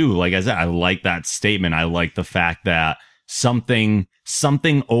I do, like I said, I like that statement. I like the fact that something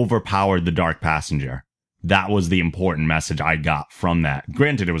overpowered the dark passenger. That was the important message I got from that.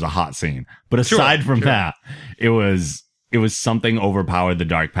 Granted, it was a hot scene, but aside from that, it was something overpowered the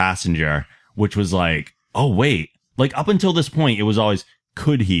dark passenger, which was like, oh wait, like up until this point, it was always,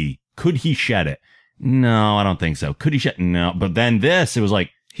 could he shed it? No, I don't think so. Could he shed? No. But then it was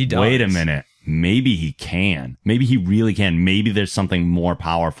like, he does. Wait a minute. Maybe he can. Maybe he really can. Maybe there's something more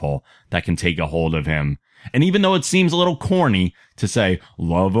powerful that can take a hold of him. And even though it seems a little corny to say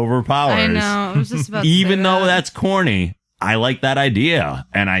love overpowers, I know. I was just about to even say though that. that's corny, I like that idea.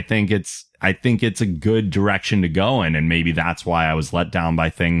 And I think it's a good direction to go in. And maybe that's why I was let down by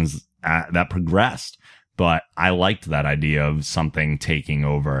things that progressed. But I liked that idea of something taking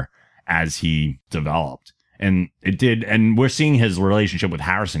over as he developed. And it did. And we're seeing his relationship with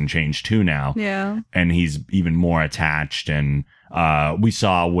Harrison change too now. Yeah. And he's even more attached. And we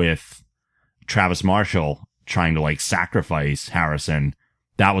saw with Travis Marshall trying to like sacrifice Harrison.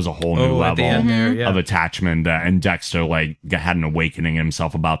 That was a whole new level of attachment. And Dexter like had an awakening in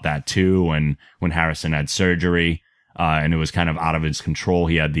himself about that too. And when Harrison had surgery, and it was kind of out of his control,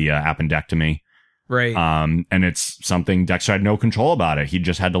 he had the appendectomy. Right. And it's something Dexter had no control about it. He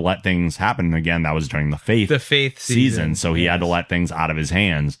just had to let things happen. And again, that was during the faith season. So he had to let things out of his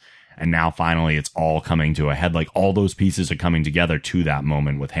hands. And now finally it's all coming to a head. Like all those pieces are coming together to that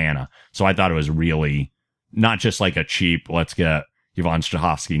moment with Hannah. So I thought it was really not just like a cheap, let's get Yvonne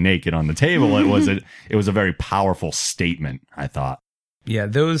Strahovski naked on the table. It was a very powerful statement, I thought. Yeah,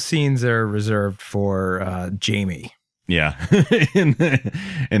 those scenes are reserved for Jamie. Yeah, in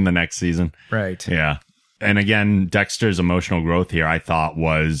the next season. Right. Yeah. And again, Dexter's emotional growth here, I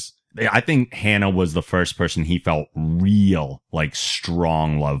think Hannah was the first person he felt real, like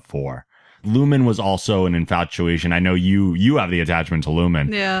strong love for. Lumen was also an infatuation. I know you have the attachment to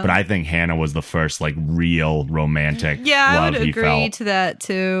Lumen, but I think Hannah was the first like real romantic love I would he agree felt. to that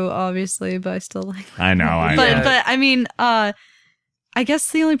too, obviously, but I still like that. I know. But I mean, I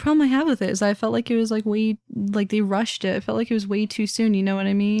guess the only problem I have with it is I felt like it was like they rushed it. I felt like it was way too soon. You know what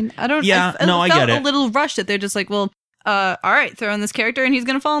I mean? I get it. A little rushed it. They're just like, well, all right, throw in this character and he's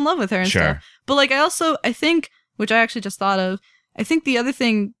gonna fall in love with her and stuff. But like, I think, which I actually just thought of, I think the other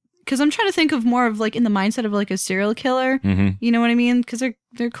thing, because I'm trying to think of more of like in the mindset of like a serial killer. Mm-hmm. You know what I mean? Because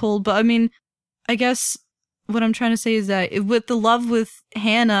they're cold. But I mean, I guess what I'm trying to say is that with the love with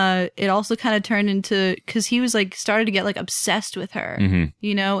Hannah, it also kind of turned into, because he was like started to get like obsessed with her,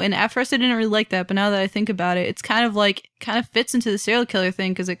 you know. And at first I didn't really like that, but now that I think about it, it's kind of fits into the serial killer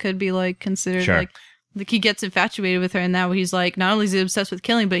thing, because it could be like considered like he gets infatuated with her, and now he's like, not only is he obsessed with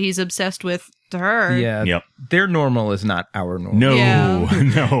killing, but he's obsessed with her. Yeah. Yep. Their normal is not our normal. No. Yeah.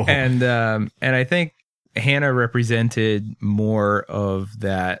 No. And I think Hannah represented more of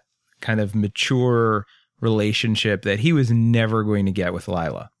that kind of mature relationship that he was never going to get with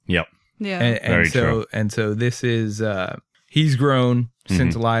Lila. Yep. Yeah. And so this is he's grown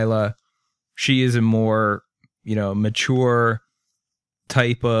since Lila. She is a more, mature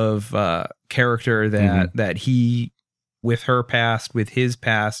type of character that he, with her past, with his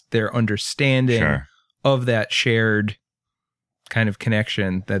past, their understanding of that shared kind of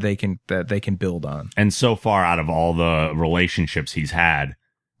connection that they can build on. And so far out of all the relationships he's had,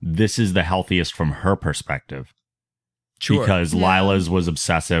 this is the healthiest from her perspective. Sure. Because Lila's was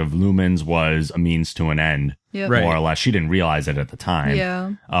obsessive. Lumen's was a means to an end, more or less. She didn't realize it at the time.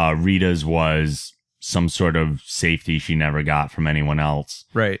 Yeah. Rita's was some sort of safety she never got from anyone else.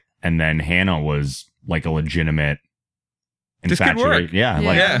 Right. And then Hannah was like a legitimate This could work. infatuated. Yeah,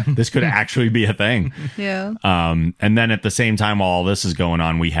 Yeah. like this could actually be a thing. Yeah. And then at the same time, while all this is going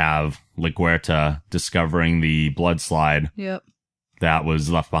on, we have LaGuerta discovering the blood slide Yep. that was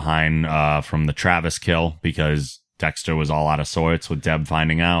left behind from the Travis kill because Dexter was all out of sorts with Deb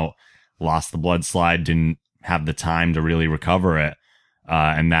finding out, lost the blood slide, didn't have the time to really recover it.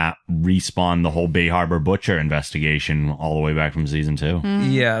 And that respawned the whole Bay Harbor Butcher investigation all the way back from season 2.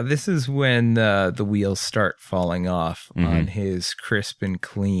 Yeah, this is when the wheels start falling off on his crisp and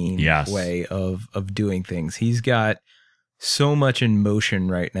clean way of doing things. He's got so much in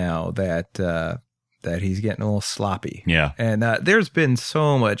motion right now that he's getting a little sloppy. Yeah. And there's been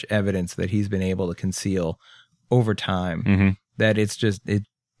so much evidence that he's been able to conceal over time that it's just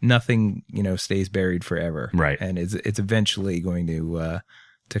nothing, stays buried forever. Right. And it's eventually going to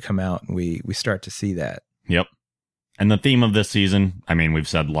come out, and we start to see that. Yep. And the theme of this season, I mean, we've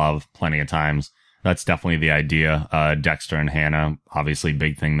said love plenty of times. That's definitely the idea. Dexter and Hannah, obviously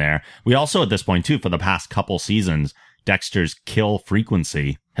big thing there. We also, at this point too, for the past couple seasons, Dexter's kill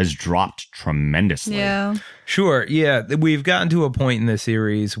frequency has dropped tremendously. Yeah. Sure. Yeah. We've gotten to a point in the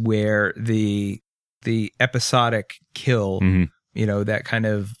series where the episodic kill, that kind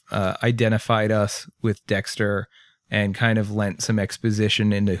of identified us with Dexter and kind of lent some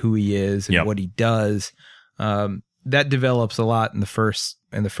exposition into who he is and what he does. That develops a lot in the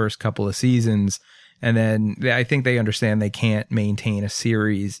first couple of seasons. And then I think they understand they can't maintain a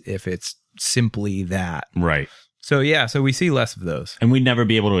series if it's simply that. Right. So we see less of those. And we'd never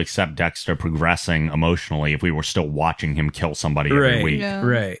be able to accept Dexter progressing emotionally if we were still watching him kill somebody every week. Yeah.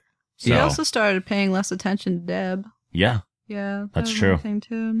 Right. He also started paying less attention to Deb. Yeah. Yeah. That's true. Thing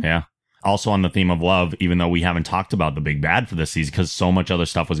too. Yeah. Also on the theme of love, even though we haven't talked about the big bad for this season because so much other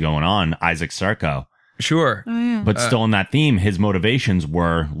stuff was going on, Isaac Serco. Sure. Oh, yeah. But still in that theme, his motivations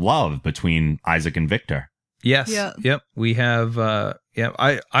were love between Isaac and Victor. Yes. Yeah. Yep. We have, I'm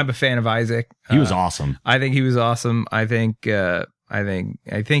a fan of Isaac. He was awesome. I think he was awesome. I think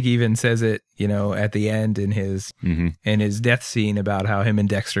he even says it, at the end in his death scene about how him and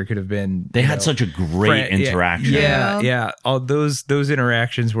Dexter could have been. They had such a great interaction. Yeah. All those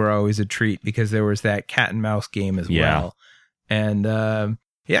interactions were always a treat because there was that cat and mouse game as well. And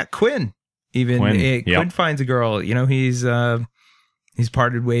Quinn. Quinn finds a girl. He's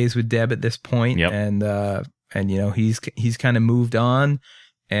parted ways with Deb at this point, and he's kind of moved on,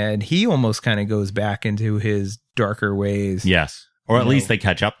 and he almost kind of goes back into his darker ways. Yes, or at least they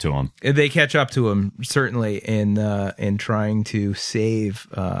catch up to him. They catch up to him certainly in trying to save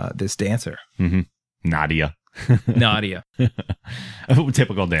this dancer, Nadia. Nadia.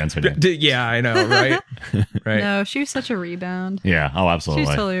 Typical dancer name. Yeah, I know, right? Right. No, she was such a rebound. Yeah. Oh, absolutely. She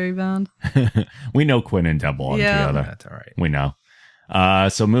was totally a rebound. We know Quinn and Deb belong together. That's all right. We know.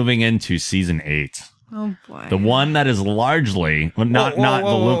 So moving into season 8. Oh boy. The one that is largely not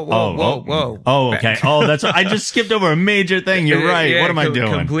the loop. Whoa. Oh, okay. Oh, that's I just skipped over a major thing. You're right. Yeah, what am I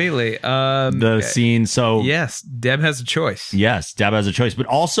doing? Completely. The scene. So yes, Deb has a choice. Yes, Deb has a choice. But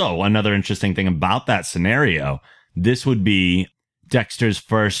also another interesting thing about that scenario, this would be Dexter's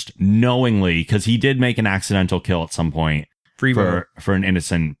first knowingly, because he did make an accidental kill at some point for an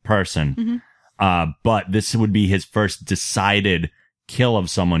innocent person. But this would be his first decided kill of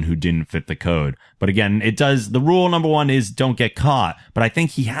someone who didn't fit the code. But again, the rule number 1 is don't get caught, but I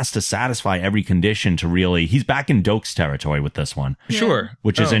think he has to satisfy every condition to really, he's back in Doak's territory with this one. Yeah. Sure.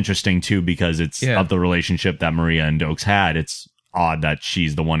 Which is interesting too, because it's of the relationship that Maria and Doak's had. It's odd that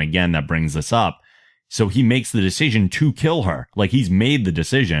she's the one again that brings this up. So he makes the decision to kill her. Like he's made the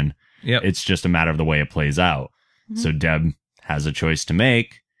decision. Yep. It's just a matter of the way it plays out. So Deb has a choice to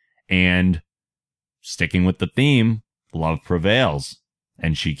make, and sticking with the theme, love prevails.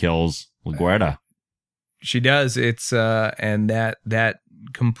 And she kills LaGuerta. She does. It's and that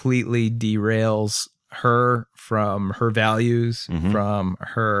completely derails her from her values, from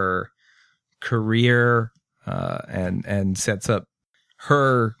her career, and sets up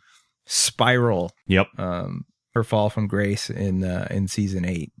her spiral. Yep. Her fall from grace in season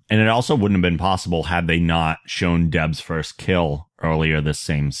 8. And it also wouldn't have been possible had they not shown Deb's first kill earlier this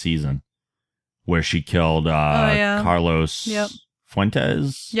same season, where she killed Carlos.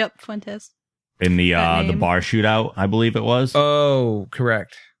 Fuentes? Yep, Fuentes. In the bar shootout, I believe it was. Oh,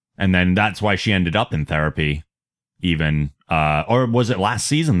 correct. And then that's why she ended up in therapy, even. Or was it last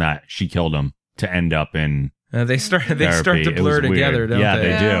season that she killed him to end up in they start to blur together, don't they? Yeah,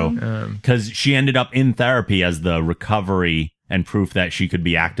 they do. Because she ended up in therapy as the recovery and proof that she could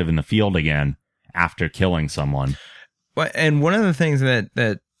be active in the field again after killing someone. And one of the things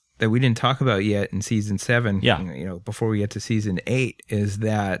that we didn't talk about yet in season 7, before we get to season 8, is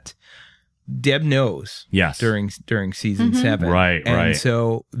that Deb knows. Yes. During season 7. Right, and right.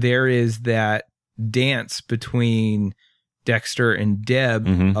 so there is that dance between Dexter and Deb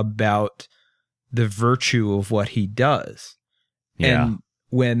about the virtue of what he does. Yeah. And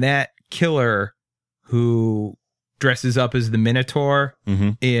when that killer who dresses up as the Minotaur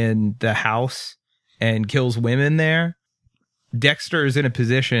in the house and kills women there, Dexter is in a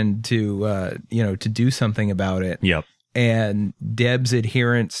position to to do something about it. Yep. And Deb's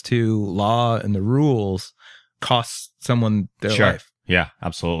adherence to law and the rules costs someone their life. Yeah,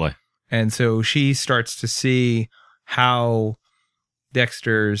 absolutely. And so she starts to see how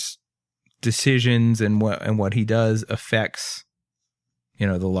Dexter's decisions and what he does affects,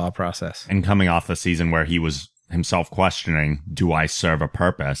 the law process. And coming off the season where he was himself questioning, do I serve a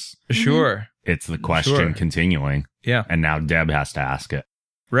purpose? Sure. It's the question continuing. Yeah. And now Deb has to ask it.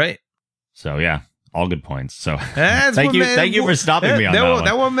 Right. So yeah, all good points. So That's thank you for stopping me on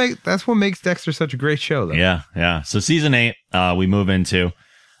that one. That's what makes Dexter such a great show, though. Yeah. So season 8, we move into,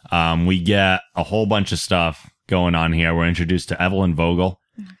 we get a whole bunch of stuff going on here. We're introduced to Evelyn Vogel,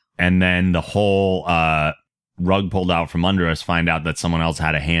 and then the whole rug pulled out from under us, find out that someone else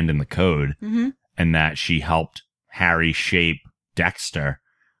had a hand in the code, and that she helped Harry shape Dexter.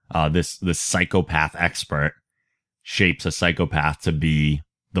 This psychopath expert shapes a psychopath to be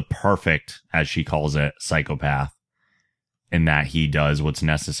the perfect, as she calls it, psychopath, in that he does what's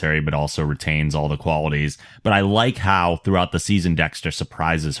necessary, but also retains all the qualities. But I like how throughout the season, Dexter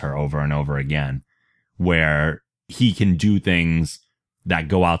surprises her over and over again, where he can do things that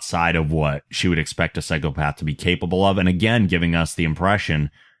go outside of what she would expect a psychopath to be capable of. And again, giving us the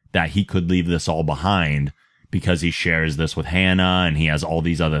impression that he could leave this all behind because he shares this with Hannah and he has all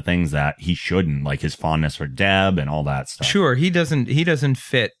these other things that he shouldn't, like his fondness for Deb and all that stuff. Sure. He doesn't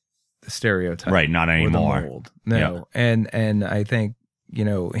fit the stereotype. Right. Not anymore. Or the mold. No. Yep. And I think,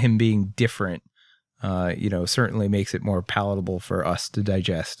 him being different, certainly makes it more palatable for us to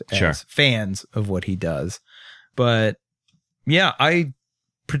digest as fans of what he does. But yeah, I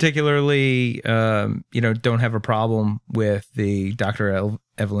particularly, don't have a problem with the Dr.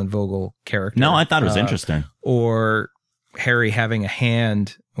 Evelyn Vogel character. No, I thought it was interesting. Or Harry having a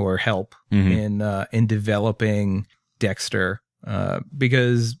hand or help in developing Dexter,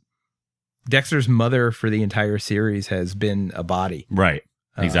 because Dexter's mother for the entire series has been a body. Right.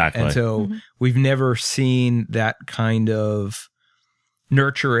 Exactly. And so we've never seen that kind of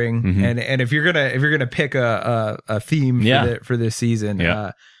nurturing. And if you're gonna pick a theme for this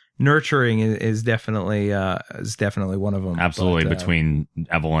season, nurturing is definitely one of them. Absolutely. But, between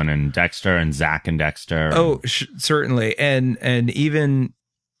Evelyn and Dexter and Zach and Dexter. Oh, certainly. And even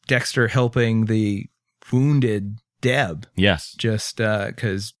Dexter helping the wounded Deb. Yes. Just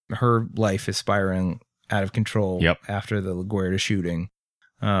because her life is spiraling out of control after the LaGuardia shooting.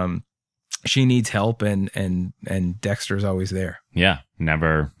 She needs help and Dexter's always there. Yeah.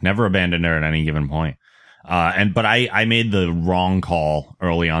 Never abandoned her at any given point. But I made the wrong call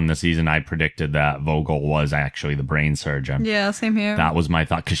early on the season. I predicted that Vogel was actually the brain surgeon. Yeah, same here. That was my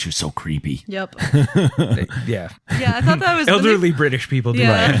thought because she was so creepy. Yep. Yeah. Yeah, I thought that was elderly British people do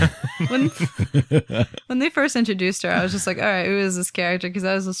that. When they first introduced her, I was just like, all right, who is this character? Because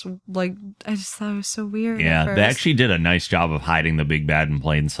I was just like, I just thought it was so weird. Yeah, they actually did a nice job of hiding the big bad in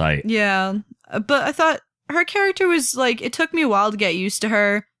plain sight. Yeah, but I thought her character was like, it took me a while to get used to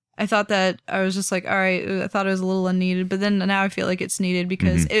her. I thought that I was just like, all right, I thought it was a little unneeded, but then now I feel like it's needed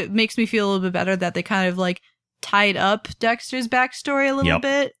because it makes me feel a little bit better that they kind of like tied up Dexter's backstory a little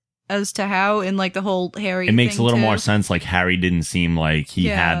bit as to how in like the whole Harry it makes a little too. More sense. Like Harry didn't seem like he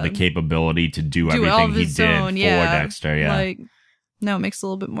had the capability to do everything he did for Dexter. Yeah. Like, no, it makes a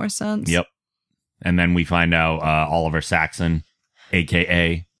little bit more sense. Yep. And then we find out Oliver Saxon,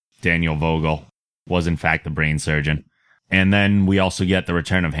 a.k.a. Daniel Vogel, was in fact the brain surgeon. And then we also get the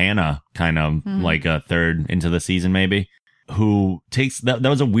return of Hannah, kind of like a third into the season, maybe, who takes that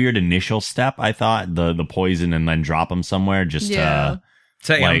was a weird initial step, I thought, the poison and then drop him somewhere just to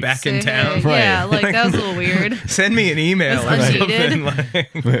say I'm back in town. Hey. Right. Yeah, like that was a little weird. Send me an email or something.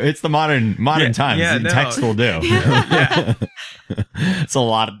 It's the modern times. Yeah, text will do. It's a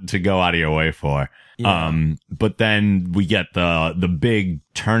lot to go out of your way for. Yeah. But then we get the big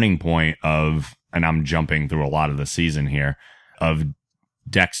turning point of, and I'm jumping through a lot of the season here, of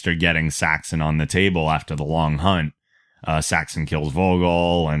Dexter getting Saxon on the table after the long hunt. Saxon kills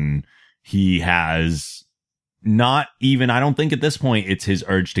Vogel, and he has not even, I don't think at this point it's his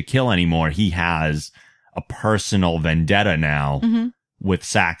urge to kill anymore. He has a personal vendetta now with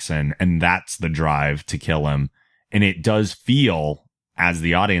Saxon, and that's the drive to kill him. And it does feel, as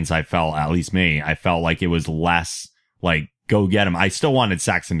the audience, I felt, at least me, I felt like it was less like go get him. I still wanted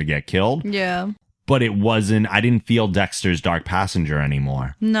Saxon to get killed. Yeah. But it wasn't, I didn't feel Dexter's dark passenger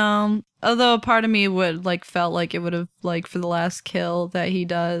anymore. No. Although a part of me would felt like it would have for the last kill that he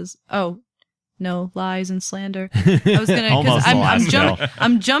does. Oh, no, lies and slander. I was gonna Almost the last kill.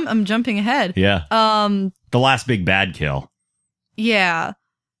 I'm jumping ahead. Yeah. The last big bad kill. Yeah.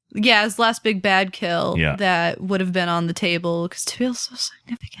 Yeah, his last big bad kill Yeah. that would have been on the table because to feel so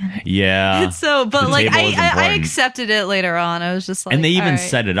significant. Yeah. So, but The like table is I important. accepted it later on. I was just like, And they even all right.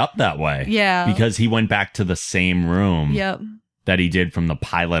 set it up that way. Yeah. Because he went back to the same room Yep. that he did from the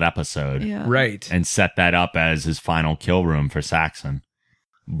pilot episode. Yeah. Right. And set that up as his final kill room for Saxon.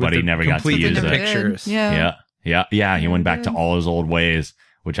 But With he the never got to complete use Never it. did. pictures. Yeah. Yeah. He went back to did. all his old ways,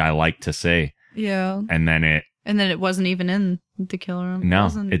 which I like to see. Yeah. And then it wasn't even in the kill room. no,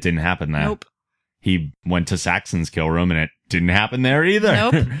 wasn't. it didn't happen there. Nope. He went to Saxon's kill room and it didn't happen there either.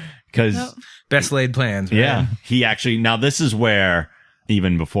 Nope. Because, Nope. Best laid plans. yeah, Man. he actually, now this is where,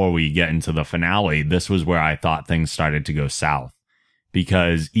 even before we get into the finale, this was where I thought things started to go south.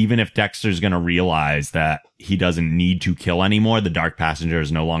 Because even if Dexter's going to realize that he doesn't need to kill anymore, the dark passenger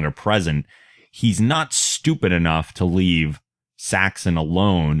is no longer present, he's not stupid enough to leave Saxon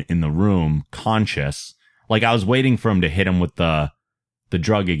alone in the room, conscious. Like, I was waiting for him to hit him with the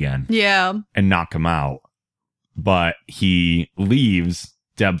drug again Yeah. and knock him out. But he leaves,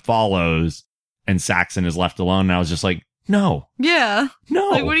 Deb follows, and Saxon is left alone. And I was just like, no. Yeah. No.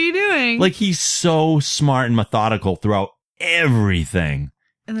 Like, what are you doing? Like, he's so smart and methodical throughout everything.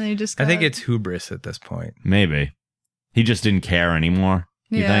 and then he just. I think got- it's hubris at this point. Maybe. He just didn't care anymore.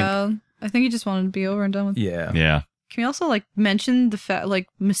 You think? Yeah. I think he just wanted to be over and done with. Yeah. Yeah. Can we also mention the fact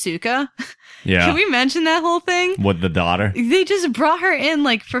Masuka? Yeah. Can we mention that whole thing? With the daughter? They just brought her in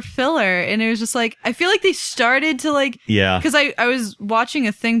for filler, and it was just I feel like they started to Yeah. because I was watching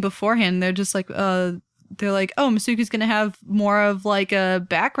a thing beforehand. They're just they're like, oh, Masuka's gonna have more of a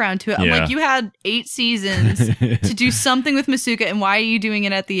background to it. I'm Yeah. like, you had 8 seasons to do something with Masuka, and why are you doing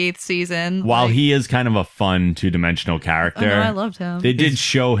it at the 8th season? While he is kind of a fun two-dimensional oh, character, no, I loved him. they did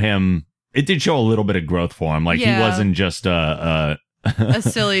show him, it did show a little bit of growth for him. Like, he Yeah. wasn't just a A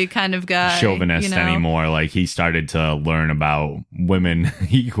silly kind of guy, chauvinist you know? anymore. Like, he started to learn about women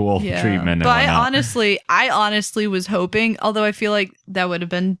equal Yeah. treatment and But I whatnot. honestly was hoping, although I feel like that would have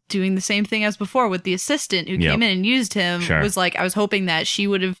been doing the same thing as before with the assistant who Yep. came in and used him. Sure. Was I was hoping that she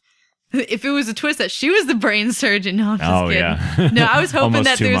would have, if it was a twist that she was the brain surgeon. No, I'm just Oh, kidding. yeah. No, I was hoping Almost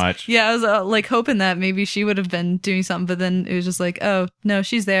that too there was, much. yeah, I was hoping that maybe she would have been doing something, but then it was just oh, no,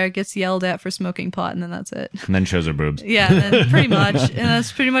 she's there, gets yelled at for smoking pot, and then that's it. And then shows her boobs. Yeah, and then pretty much, and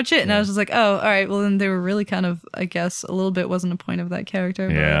that's pretty much it. And I was just oh, all right, well then they were really kind of, I guess, a little bit wasn't a point of that character.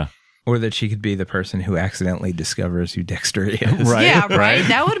 But Yeah. Or that she could be the person who accidentally discovers who Dexter is. Right. Yeah, right.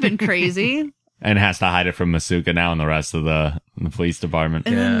 That would have been crazy. And has to hide it from Masuka now and the rest of the police department.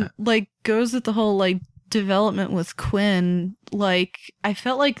 And then goes with the whole development with Quinn. I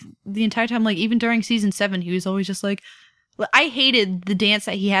felt the entire time, even during season 7, he was always just I hated the dance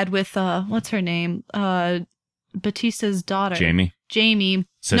that he had with what's her name? Batista's daughter. Jamie.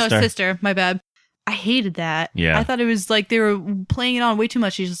 No, sister, my bad. I hated that. Yeah. I thought it was they were playing it on way too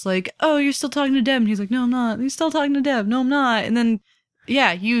much. He's just oh, you're still talking to Deb. And he's like, no, I'm not. He's still talking to Deb. No, I'm not. And then,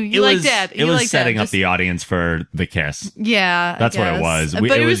 yeah, you like Deb. It was setting up the audience for the kiss. Yeah. That's what it guess. was.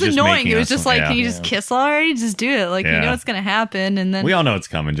 But it was just annoying. making It was us- just yeah. can you just kiss already? Just do it. You Yeah. know what's going to happen. And then, We all know it's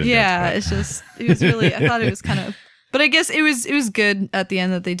coming. Just yeah, get to it. it's just, it was really, I thought it was kind of, but I guess it was good at the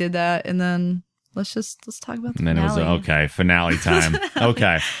end that they did that. And then let's talk about the And then finale. it was, okay, finale time.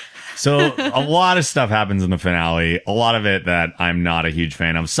 Okay. So a lot of stuff happens in the finale. A lot of it that I'm not a huge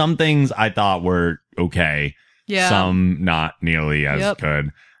fan of. Some things I thought were okay. Yeah. Some not nearly as Yep.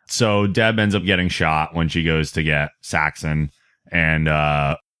 good. So Deb ends up getting shot when she goes to get Saxon. And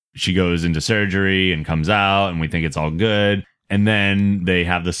she goes into surgery and comes out. And we think it's all good. And then they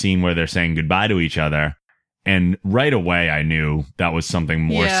have the scene where they're saying goodbye to each other. And right away, I knew that was something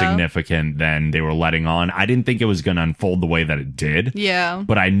more Yeah. significant than they were letting on. I didn't think it was going to unfold the way that it did, Yeah.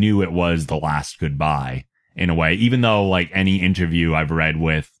 but I knew it was the last goodbye in a way. Even though, any interview I've read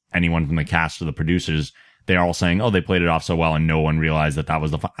with anyone from the cast or the producers, they're all saying, oh, they played it off so well and no one realized that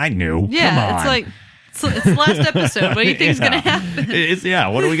was the I knew. Yeah. Come on. It's the last episode. What do you think's going to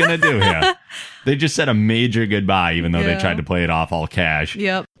happen? What are we going to do here? They just said a major goodbye, even though they Yeah. tried to play it off all cash.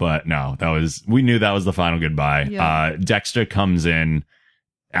 Yep. But no, we knew that was the final goodbye. Yeah. Dexter comes in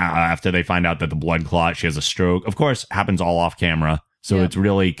after they find out that the blood clot, she has a stroke. Of course, happens all off camera. So Yep. it's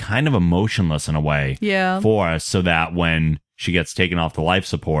really kind of emotionless in a way Yeah. for us, so that when she gets taken off the life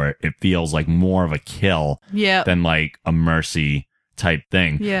support, it feels like more of a kill Yeah. than a mercy type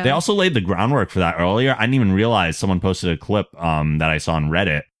thing. Yeah. They also laid the groundwork for that earlier. I didn't even realize someone posted a clip that I saw on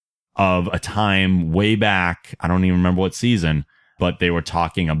Reddit of a time way back. I don't even remember what season, but they were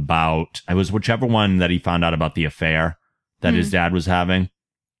talking about, it was whichever one that he found out about the affair that his dad was having.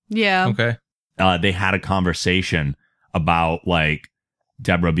 Yeah. Okay. They had a conversation about like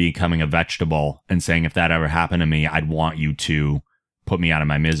Deborah becoming a vegetable and saying, if that ever happened to me, I'd want you to put me out of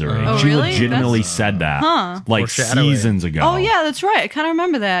my misery. Oh, she really? legitimately said that like Foreshadowing. seasons ago. Oh, yeah, that's right. I kind of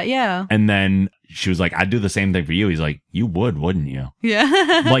remember that. Yeah. And then she was like, I'd do the same thing for you. He's like, you would, wouldn't you?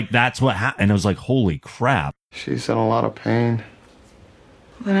 Yeah. Like, that's what happened. And I was like, holy crap. She's in a lot of pain.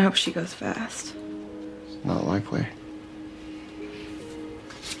 Then I hope she goes fast. It's not likely.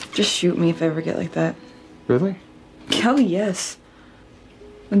 Just shoot me if I ever get like that. Really? Hell yes.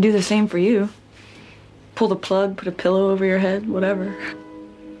 I'll do the same for you. Pull the plug, put a pillow over your head, whatever.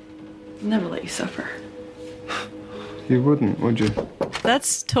 I'll never let you suffer. You wouldn't, would you?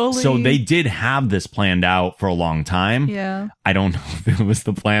 That's totally. So they did have this planned out for a long time. Yeah. I don't know if it was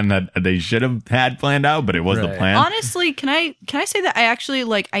the plan that they should have had planned out, but it was the Right. plan. Honestly, can I say that I actually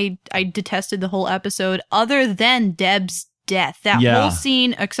like I detested the whole episode other than Deb's death. That Yeah. whole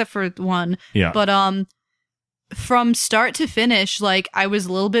scene, except for one. Yeah. But from start to finish, like I was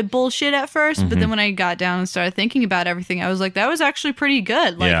a little bit bullshit at first, but then when I got down and started thinking about everything, I was like, that was actually pretty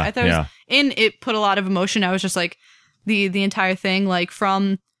good. Like Yeah, I thought it put a lot of emotion. I was just like the entire thing, like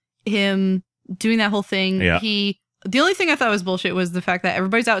from him doing that whole thing, Yeah. the only thing I thought was bullshit was the fact that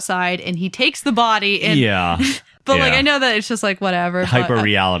everybody's outside and he takes the body and Yeah. but like Yeah. I know that it's just like whatever. Hyper but,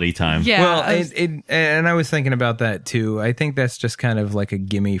 reality time. yeah. Well, I was- and I was thinking about that too. I think that's just kind of like a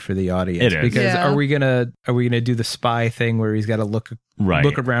gimme for the audience. It is. Because Yeah. are we gonna do the spy thing where he's got to look Right.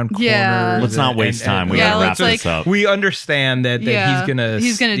 around corners? Yeah. Let's not waste time. We Yeah, gotta wrap let's, this like- up. We understand that Yeah.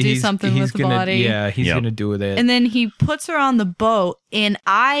 he's gonna do something with the body. Yeah, he's Yep. gonna do with it. And then he puts her on the boat, and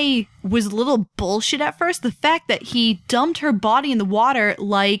I was a little bullshit at first. The fact that he dumped her body in the water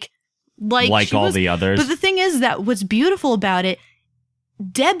like she all was- the others. But the thing is that what's beautiful about it,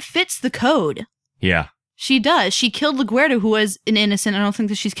 Deb fits the code. Yeah. She does. She killed LaGuardia, who was an innocent. I don't think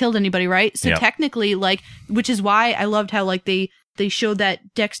that she's killed anybody, right? So Yep. technically, like, which is why I loved how like they showed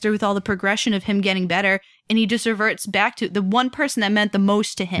that Dexter with all the progression of him getting better, and he just reverts back to the one person that meant the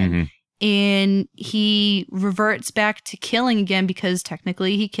most to him. Mhm. And he reverts back to killing again because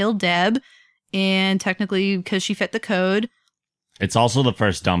technically he killed Deb, and technically because she fit the code. It's also the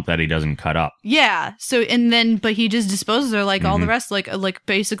first dump that he doesn't cut up. Yeah. So but he just disposes her like all Mm-hmm. the rest, like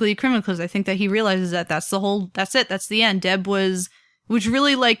basically criminal. Because I think that he realizes that that's it. That's the end. Deb which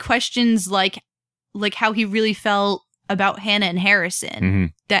really like questions like how he really felt about Hannah and Harrison. Mm-hmm.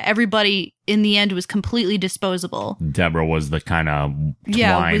 That everybody in the end was completely disposable. Deborah was the kind of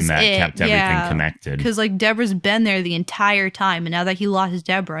Yeah, twine was that it. kept everything Yeah. connected. Because like Deborah's been there the entire time, and now that he lost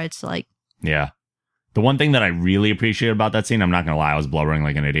Deborah, it's like Yeah. The one thing that I really appreciated about that scene, I'm not going to lie, I was blubbering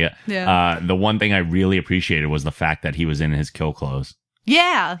like an idiot. Yeah. The one thing I really appreciated was the fact that he was in his kill clothes.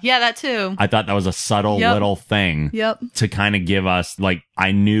 yeah, that too. I thought that was a subtle Yep. little thing Yep. to kind of give us, like,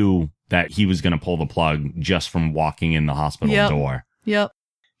 I knew that he was going to pull the plug just from walking in the hospital Yep. door. Yep.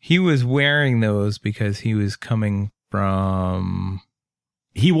 he was wearing those because he was coming from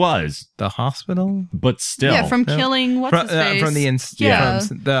He was, the hospital. but still. Yeah, from No. killing what's his face. From the Yeah.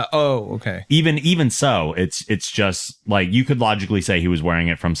 from the okay. Even so, it's just like you could logically say he was wearing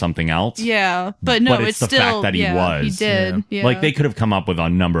it from something else. Yeah, but no, But it's the still fact that he was. He did. Yeah. Like they could have come up with a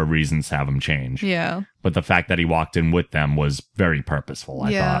number of reasons to have him change. Yeah. But the fact that he walked in with them was very purposeful,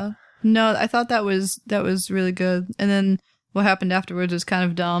 I thought. No, I thought that was really good. And then what happened afterwards was kind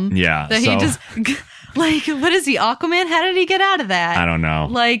of dumb. Yeah. That so, he just like, what is he, Aquaman? How did he get out of that? I don't know.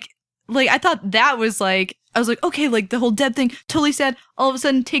 Like I thought that was like, I was like, okay, like the whole Deb thing totally sad. All of a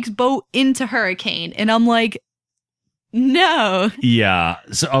sudden takes boat into hurricane, and I'm like, no. Yeah.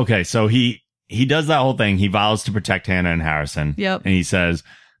 So he does that whole thing. He vows to protect Hannah and Harrison. Yep. And he says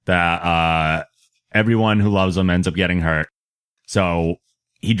that everyone who loves him ends up getting hurt. So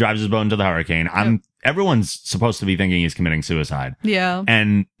he drives his boat into the hurricane. Everyone's supposed to be thinking he's committing suicide. Yeah.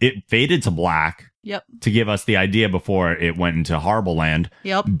 And it faded to black Yep. to give us the idea before it went into horrible land.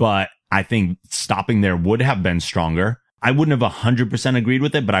 Yep. But I think stopping there would have been stronger. I wouldn't have 100% agreed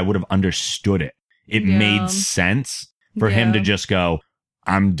with it, but I would have understood it. It Yeah. made sense for him to Yeah. just go,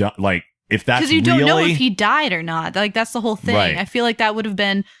 I'm done. Like, if that's Because you really, don't know if he died or not. Like that's the whole thing. Right. I feel like that would have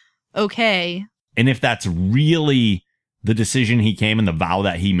been okay. and if that's really the decision he came and the vow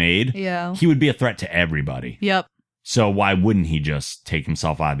that he made, Yeah. he would be a threat to everybody. Yep. So why wouldn't he just take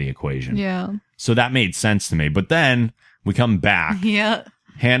himself out of the equation? Yeah. So that made sense to me. But then we come back. Yeah.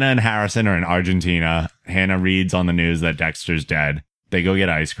 Hannah and Harrison are in Argentina. Hannah reads on the news that Dexter's dead. They go get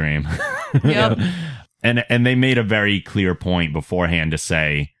ice cream. Yep. And they made a very clear point beforehand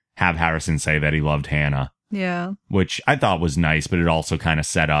to have Harrison say that he loved Hannah. Yeah. Which I thought was nice, but it also kind of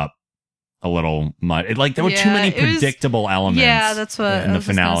set up a little much. There were too many predictable elements. Yeah, that's what in the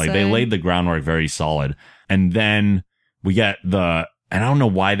finale. They laid the groundwork very solid. And then we get and I don't know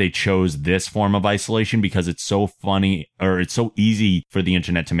why they chose this form of isolation, because it's so funny, or it's so easy for the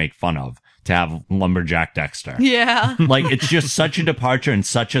internet to make fun of, to have Lumberjack Dexter. Yeah. It's just such a departure and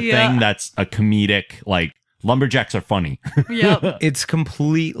such a thing that's a comedic, lumberjacks are funny. Yep. It's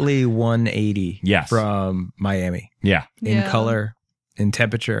completely 180 Yes. from Miami. Yeah. In color, in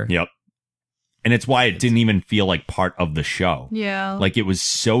temperature. Yep. And it's why it didn't even feel like part of the show. Yeah. It was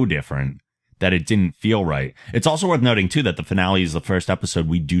so different that it didn't feel right. It's also worth noting, too, that the finale is the first episode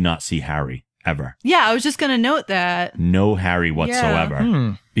we do not see Harry, ever. Yeah, I was just going to note that. No Harry whatsoever.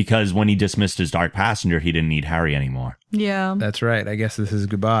 Yeah. Because when he dismissed his dark passenger, he didn't need Harry anymore. Yeah. That's right. I guess this is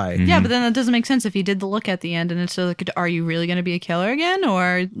goodbye. Mm-hmm. Yeah, but then that doesn't make sense if he did the look at the end, and it's still are you really going to be a killer again?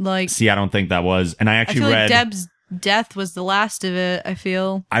 Or See, I don't think that was. And I actually feel read. like Deb's death was the last of it, I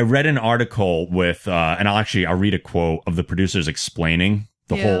feel. I read an article with, and I'll read a quote of the producers explaining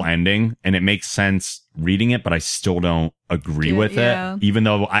the whole ending, and it makes sense reading it, but I still don't agree with it, even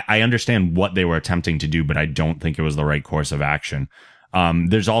though I understand what they were attempting to do, but I don't think it was the right course of action.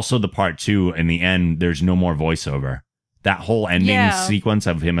 There's also the part too, in the end, there's no more voiceover. That whole ending sequence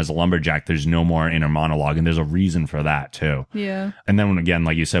of him as a lumberjack, there's no more inner monologue, and there's a reason for that too. Yeah. And then again,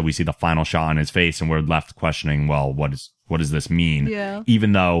 like you said, we see the final shot on his face, and we're left questioning, well, what does this mean? Yeah.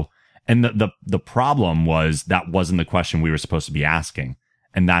 Even though, and the problem was that wasn't the question we were supposed to be asking.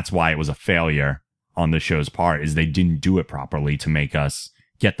 And that's why it was a failure on the show's part, is they didn't do it properly to make us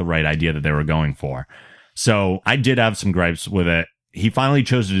get the right idea that they were going for. So I did have some gripes with it. He finally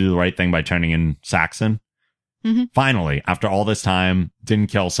chose to do the right thing by turning in Saxon. Mm-hmm. Finally, after all this time,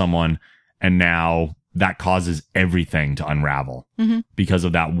 didn't kill someone. And now that causes everything to unravel because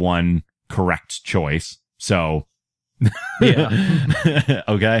of that one correct choice. So, Yeah.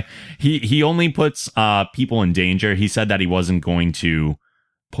 Okay. He only puts people in danger. He said that he wasn't going to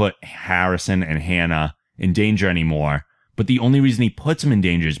put Harrison and Hannah in danger anymore. But the only reason he puts them in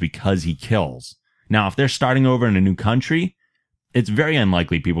danger is because he kills. Now, if they're starting over in a new country, it's very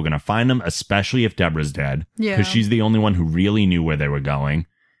unlikely people are going to find them, especially if Deborah's dead. Yeah. Because she's the only one who really knew where they were going.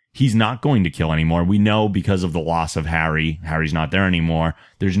 He's not going to kill anymore. We know because of the loss of Harry. Harry's not there anymore.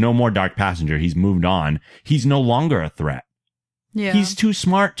 There's no more Dark Passenger. He's moved on. He's no longer a threat. Yeah. He's too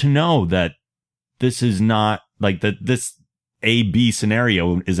smart to know that this is not, that this A-B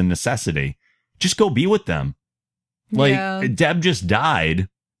scenario is a necessity. Just go be with them. Deb just died.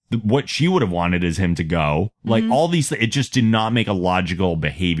 What she would have wanted is him to go. All these, it just did not make a logical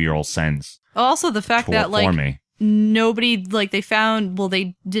behavioral sense. Also, the fact that, for me. Nobody, they found,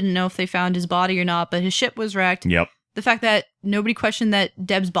 they didn't know if they found his body or not, but his ship was wrecked. Yep. The fact that nobody questioned that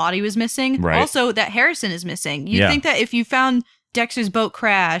Deb's body was missing. Right. Also, that Harrison is missing. You'd think that if you found Dexter's boat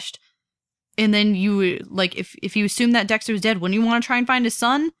crashed, and then you would, if you assume that Dexter was dead, wouldn't you want to try and find his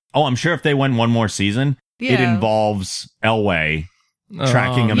son? Oh, I'm sure if they went one more season, it involves Elway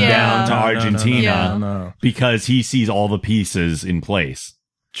tracking him down to Argentina No. because he sees all the pieces in place.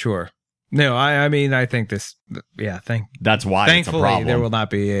 Sure. No, I mean, I think this, That's why it's a thankfully problem. there will not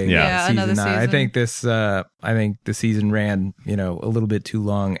be a season another 9. I season. think I think the season ran, a little bit too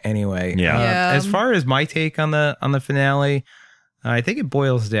long anyway. Yeah. As far as my take on the finale, I think it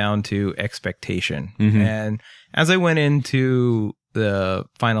boils down to expectation. Mm-hmm. And as I went into the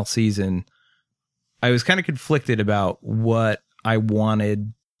final season, I was kind of conflicted about what I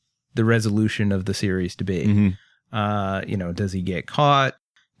wanted the resolution of the series to be. Mm-hmm. Does he get caught?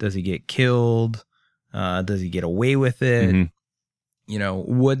 Does he get killed? Does he get away with it? Mm-hmm.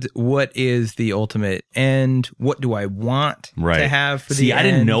 What is the ultimate end? What do I want to have for the end? I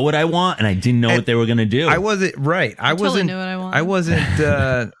didn't know what I want, and I didn't know what they were going to do. I wasn't right. I totally knew what I wanted. I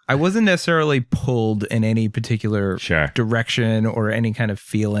wasn't. I wasn't necessarily pulled in any particular direction or any kind of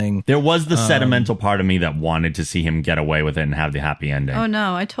feeling. There was the sentimental part of me that wanted to see him get away with it and have the happy ending. Oh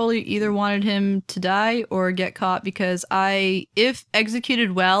no, I totally either wanted him to die or get caught because if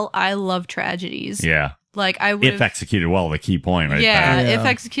executed well, I love tragedies. Yeah. I would if executed well, the key point right there. Yeah, if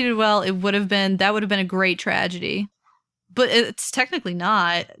executed well, that would have been a great tragedy. But it's technically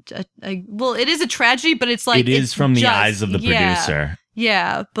not. Well, it is a tragedy, but it's it is from the eyes of the producer.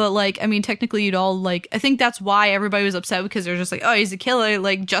 Yeah, but technically you'd all I think that's why everybody was upset because they're just oh, he's a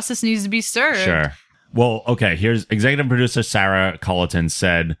killer. Justice needs to be served. Sure. Well, okay. Here's executive producer Sarah Culleton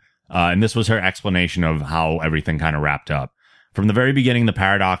said, and this was her explanation of how everything kind of wrapped up. From the very beginning, the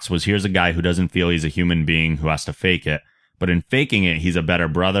paradox was here's a guy who doesn't feel he's a human being who has to fake it, But in faking it, he's a better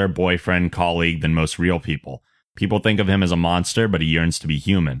brother, boyfriend, colleague than most real people. People think of him as a monster, but he yearns to be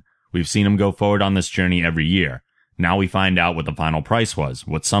human. We've seen him go forward on this journey every year. Now we find out what the final price was.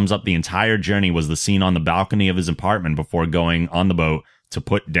 What sums up the entire journey was the scene on the balcony of his apartment before going on the boat to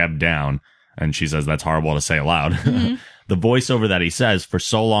put Deb down. And she says that's horrible to say aloud. Mm-hmm. The voiceover that he says, for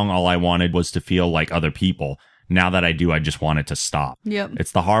so long all I wanted was to feel like other people. Now that I do, I just want it to stop. Yep.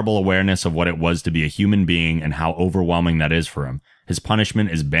 It's the horrible awareness of what it was to be a human being and how overwhelming that is for him. His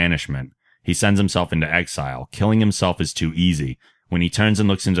punishment is banishment. He sends himself into exile. Killing himself is too easy. When he turns and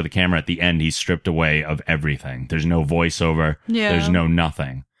looks into the camera at the end, he's stripped away of everything. There's no voiceover. Yeah. There's no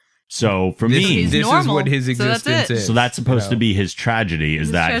nothing. So for me, this is what his existence is. So that's supposed to be his tragedy,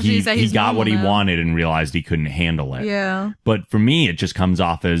 is that he got what he wanted and realized he couldn't handle it. Yeah. But for me, it just comes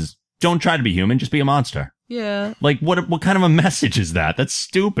off as, don't try to be human, just be a monster. Yeah. Like, what kind of a message is that? That's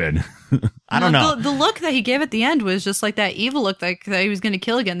stupid. I don't know. The look that he gave at the end was just like that evil look that he was going to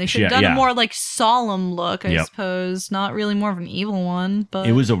kill again. They should have done a more like solemn look, I suppose. Not really more of an evil one, but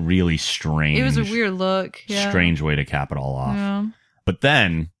it was a really strange. It was a weird look. Yeah. Strange way to cap it all off. Yeah. But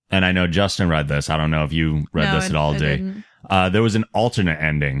then, and I know Justin read this. I don't know if you read this at all, D. There was an alternate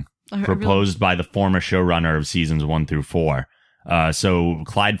ending proposed by the former showrunner of seasons 1 through 4. So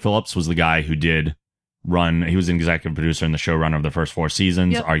Clyde Phillips was the guy who did he was an executive producer and the showrunner of the first 4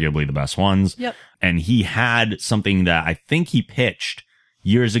 seasons, arguably the best ones. Yep. And he had something that I think he pitched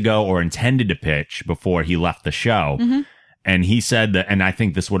years ago or intended to pitch before he left the show. Mm-hmm. And he said that, and I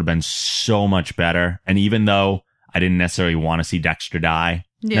think this would have been so much better. And even though I didn't necessarily want to see Dexter die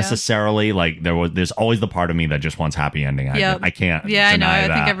necessarily, like there's always the part of me that just wants happy ending. I can't. Yeah, I know. I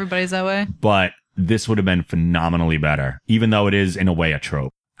think everybody's that way. But this would have been phenomenally better, even though it is in a way a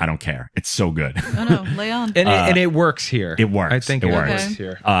trope. I don't care. It's so good. Oh no, lay on. And it works here. It works. I think it works Okay.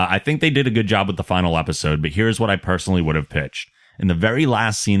 here. I think they did a good job with the final episode, but here's what I personally would have pitched. In the very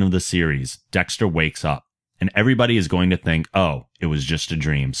last scene of the series, Dexter wakes up, and everybody is going to think, oh, it was just a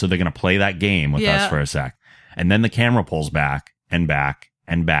dream. So they're going to play that game with us for a sec. And then the camera pulls back and back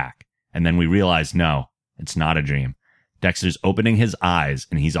and back. And then we realize, no, it's not a dream. Dexter's opening his eyes,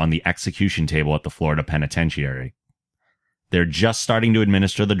 and he's on the execution table at the Florida Penitentiary. They're just starting to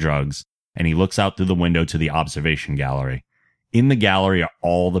administer the drugs, and he looks out through the window to the observation gallery. In the gallery are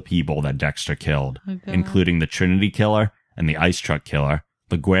all the people that Dexter killed, including the Trinity killer and the ice truck killer,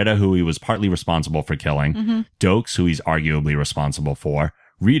 LaGuerta, who he was partly responsible for killing, Dokes, who he's arguably responsible for,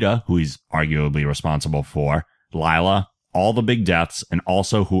 Rita, who he's arguably responsible for, Lila, all the big deaths, and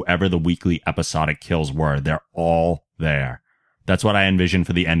also whoever the weekly episodic kills were. They're all there. That's what I envision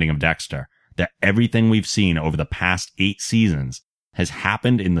for the ending of Dexter. That everything we've seen over the past 8 seasons has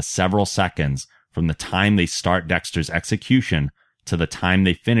happened in the several seconds from the time they start Dexter's execution to the time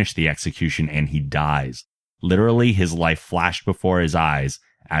they finish the execution and he dies. Literally, his life flashed before his eyes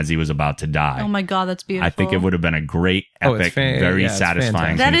as he was about to die. Oh my God, that's beautiful. I think it would have been a great, epic, very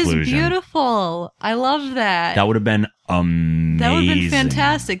satisfying that conclusion. That is beautiful. I love that. That would have been amazing. That would have been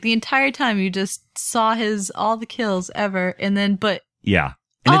fantastic. The entire time you just saw all the kills ever, and then, yeah.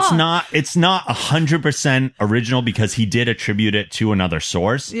 And it's not 100% original because he did attribute it to another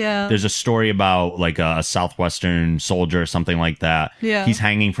source. Yeah. There's a story about like a Southwestern soldier or something like that. Yeah. He's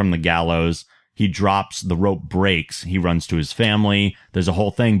hanging from the gallows. He drops, the rope breaks. He runs to his family. There's a whole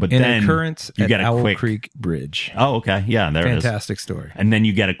thing, but then you get a Owl quick Creek Bridge. Oh, okay. Yeah, there it is. Fantastic story. And then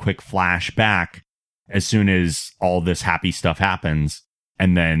you get a quick flashback as soon as all this happy stuff happens,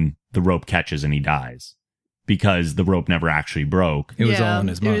 and then the rope catches and he dies. Because the rope never actually broke. It was all in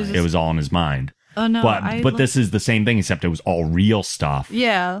his mind. It was all in his mind. Oh no! But this is the same thing, except it was all real stuff.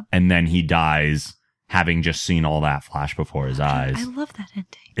 Yeah. And then he dies, having just seen all that flash before his eyes. I love that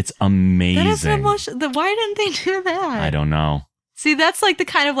ending. It's amazing. That is so much. Why didn't they do that? I don't know. See, that's like the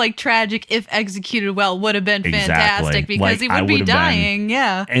kind of like tragic, if executed well, would have been fantastic because like, he would be dying.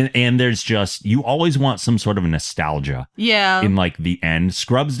 Yeah. And there's just, you always want some sort of nostalgia. Yeah. In like the end.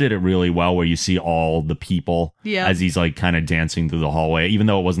 Scrubs did it really well where you see all the people as he's like kind of dancing through the hallway. Even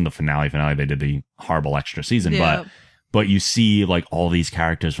though it wasn't the finale, they did the horrible extra season. Yeah. But you see like all these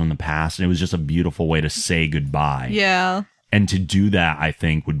characters from the past, and it was just a beautiful way to say goodbye. Yeah. And to do that, I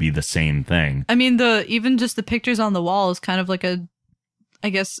think, would be the same thing. I mean, even just the pictures on the wall is kind of like I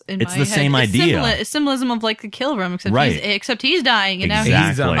guess it's the same idea. It's symbolism of like the kill room, except he's dying, and now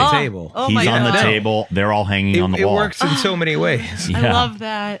he's on the table. Oh he's my on God. the table. They're all hanging on the wall. It works in so many ways. Yeah. I love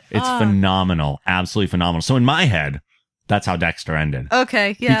that. It's phenomenal, absolutely phenomenal. So in my head, that's how Dexter ended.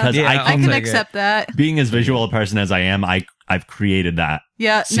 Okay, yeah, because I can accept that. Being as visual a person as I am, I've created that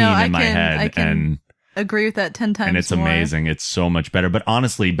scene in my head, I can agree with that 10 times. And it's more. amazing. It's so much better. But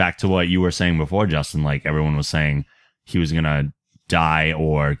honestly, back to what you were saying before, Justin, like everyone was saying, he was going to die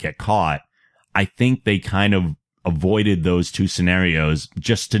or get caught. I think they kind of avoided those two scenarios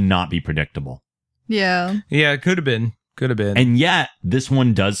just to not be predictable. Yeah. Yeah, it could have been. And yet, this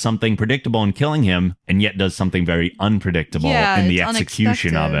one does something predictable in killing him, and yet does something very unpredictable in the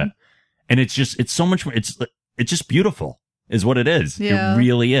execution of it. And it's so much more, it's just beautiful, is what it is. Yeah. It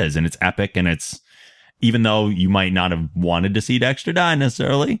really is. And it's epic, and it's, even though you might not have wanted to see Dexter die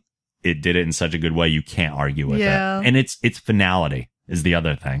necessarily, it did it in such a good way you can't argue with it. And its finality is the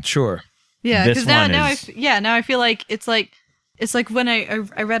other thing. Sure. Yeah, This because now one I feel like it's like when I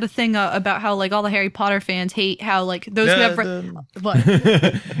read a thing about how like all the Harry Potter fans hate how like those who have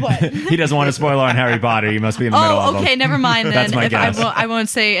what He doesn't want to spoil on Harry Potter. You must be in the middle of them. Okay, never mind then. That's my If guess. I won't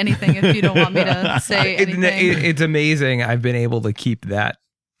say anything if you don't want me to say anything. It's amazing. I've been able to keep that.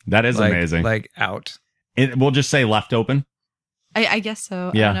 That is amazing. Like out. We'll just say left open. I guess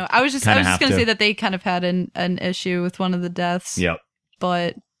so. Yeah, I don't know. I was just kinda going have to to. say that they kind of had an issue with one of the deaths. Yep.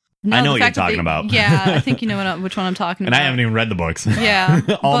 But no, I know the what you're fact that talking about. Yeah, I think you know which one I'm talking And about. I haven't even read the books. Yeah.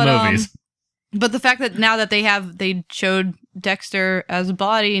 All movies. But the fact that now that they showed Dexter as a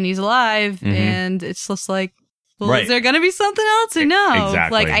body and he's alive, Mhm. and it's just like, well, Right. is there going to be something else or no?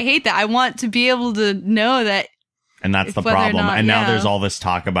 Exactly. Like, I hate that. I want to be able to know that. And that's the Whether or problem. not- And now yeah. there's all this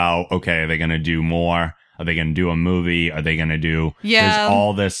talk about, okay, are they going to do more? Are they going to do a movie? Are they going to do... Yeah. There's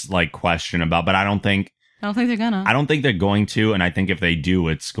all this like question about, but I don't think they're gonna. I don't think they're going to, and I think if they do,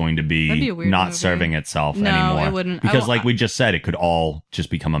 it's going to That'd be be a weird not movie. serving itself No, anymore. it wouldn't. Because like we just said, it could all just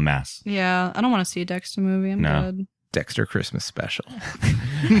become a mess. Yeah, I don't want to see a Dexter movie. I'm No. good. Dexter Christmas special.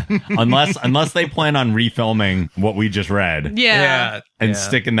 unless they plan on refilming what we just read Yeah. and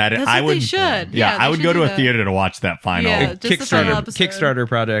sticking that in. That's I what would they should. Yeah, they I would should go do to a that. theater to watch that final. Yeah. Just the final episode. Kickstarter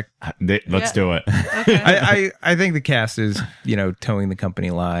project. Let's do it. Okay. I think the cast is, towing the company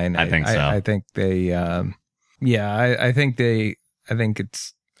line. I think so. I think they, I think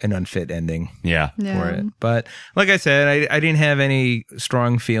it's an unfit ending Yeah. for it. But like I said, I didn't have any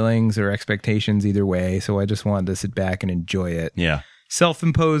strong feelings or expectations either way, so I just wanted to sit back and enjoy it. Yeah.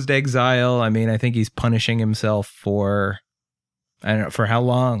 Self-imposed exile. I mean, I think he's punishing himself for, I don't know, for how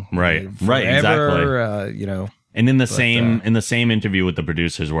long? Right. Right, Forever, exactly. And in the same interview with the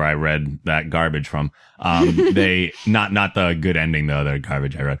producers where I read that garbage from, they not the good ending though, the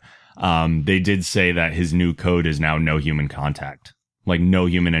garbage I read. They did say that his new code is now no human contact, like no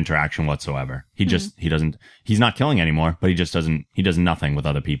human interaction whatsoever. He's not killing anymore, but he does nothing with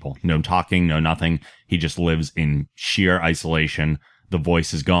other people. No talking, no nothing. He just lives in sheer isolation. The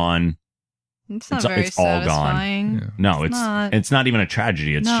voice is gone. It's not very it's all gone. satisfying. Yeah. No, not. it's not even a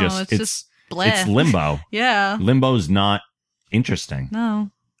tragedy. It's No, just it's just bleh. it's limbo. Yeah. Limbo's not interesting.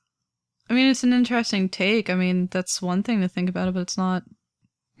 No. I mean, it's an interesting take. I mean, that's one thing to think about it, but it's not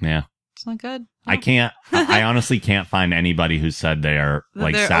Yeah. good. I honestly can't find anybody who said they are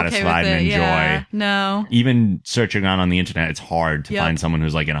like They're satisfied okay with and it. enjoy. Yeah. No. Even searching on the internet, it's hard to Yep. find someone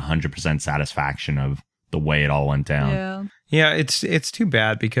who's like in 100% satisfaction of the way it all went down. Yeah. Yeah, it's too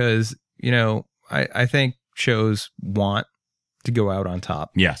bad because, I think shows want to go out on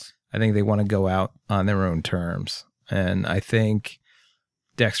top. Yes. I think they want to go out on their own terms. And I think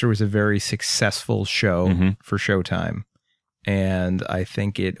Dexter was a very successful show Mhm. for Showtime. And I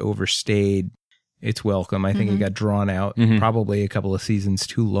think it overstayed its welcome. I think it got drawn out Mhm. probably a couple of seasons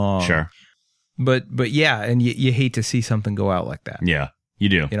too long. Sure. But yeah, and you hate to see something go out like that. Yeah, you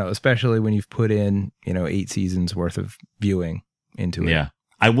do. Especially when you've put in, 8 seasons worth of viewing into it. Yeah.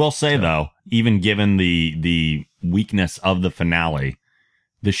 I will say though, even given the weakness of the finale,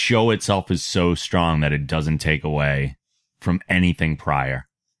 the show itself is so strong that it doesn't take away from anything prior.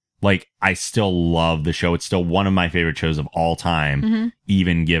 Like, I still love the show. It's still one of my favorite shows of all time,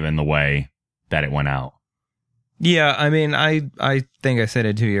 even given the way that it went out. Yeah, I mean, I think I said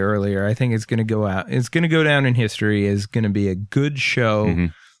it to you earlier. I think it's going to go out. It's going to go down in history as going to be a good show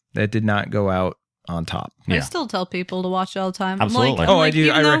Mhm. that did not go out on top. I Yeah. still tell people to watch it all the time. Absolutely. I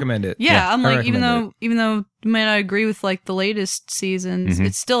do. I recommend it. Yeah, I'm I like, even recommend though you might not agree with like the latest seasons, Mhm.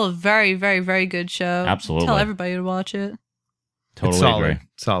 it's still a very, very, very good show. Absolutely. Tell everybody to watch it. Totally It's solid. agree.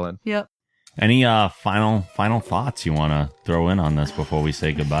 Solid. Yep. Any final thoughts you want to throw in on this before we say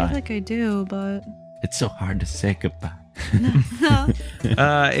I goodbye? feel like I do, but It's so hard to say goodbye.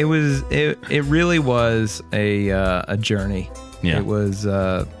 It really was a journey. Yeah. It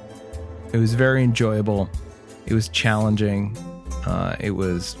was very enjoyable. It was challenging. It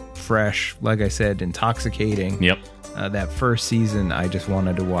was fresh, like I said, intoxicating. Yep. That first season, I just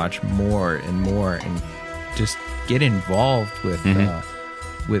wanted to watch more and more, and just get involved with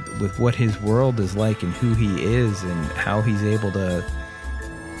with what his world is like and who he is and how he's able to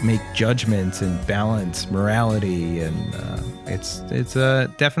make judgments and balance morality, and it's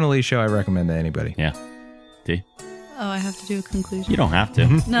definitely a show I recommend to anybody. Yeah. D? Oh, I have to do a conclusion. You don't have to.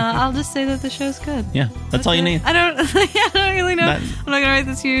 No, I'll just say that the show's good. Yeah, that's all you need. I don't really know. I'm not gonna write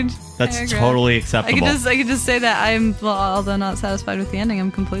this huge. That's paragraph. totally acceptable. I could just say that although not satisfied with the ending,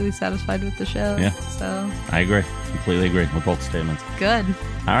 I'm completely satisfied with the show. Yeah. So I agree. Completely agree with both statements. good.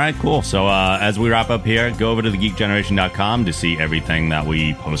 All right, cool. So as we wrap up here, go over to thegeekgeneration.com to see everything that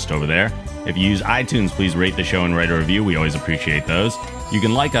we post over there. If you use iTunes, please rate the show and write a review. We always appreciate those. You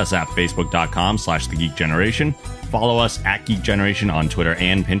can like us at facebook.com/thegeekgeneration. Follow us at Geek Generation on Twitter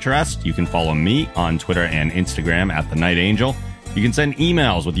and Pinterest. You can follow me on Twitter and Instagram at The Night Angel. You can send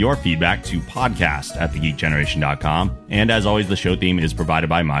emails with your feedback to podcast@thegeekgeneration.com. And as always, the show theme is provided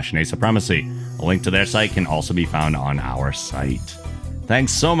by Machine Supremacy. A link to their site can also be found on our site.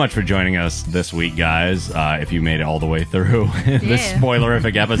 Thanks so much for joining us this week, guys. If you made it all the way through this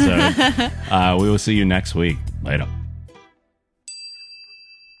spoilerific episode, we will see you next week. Later.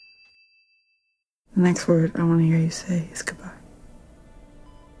 The next word I want to hear you say is goodbye.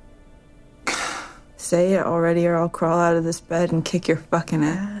 Say it already, or I'll crawl out of this bed and kick your fucking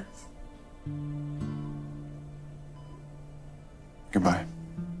ass. Goodbye.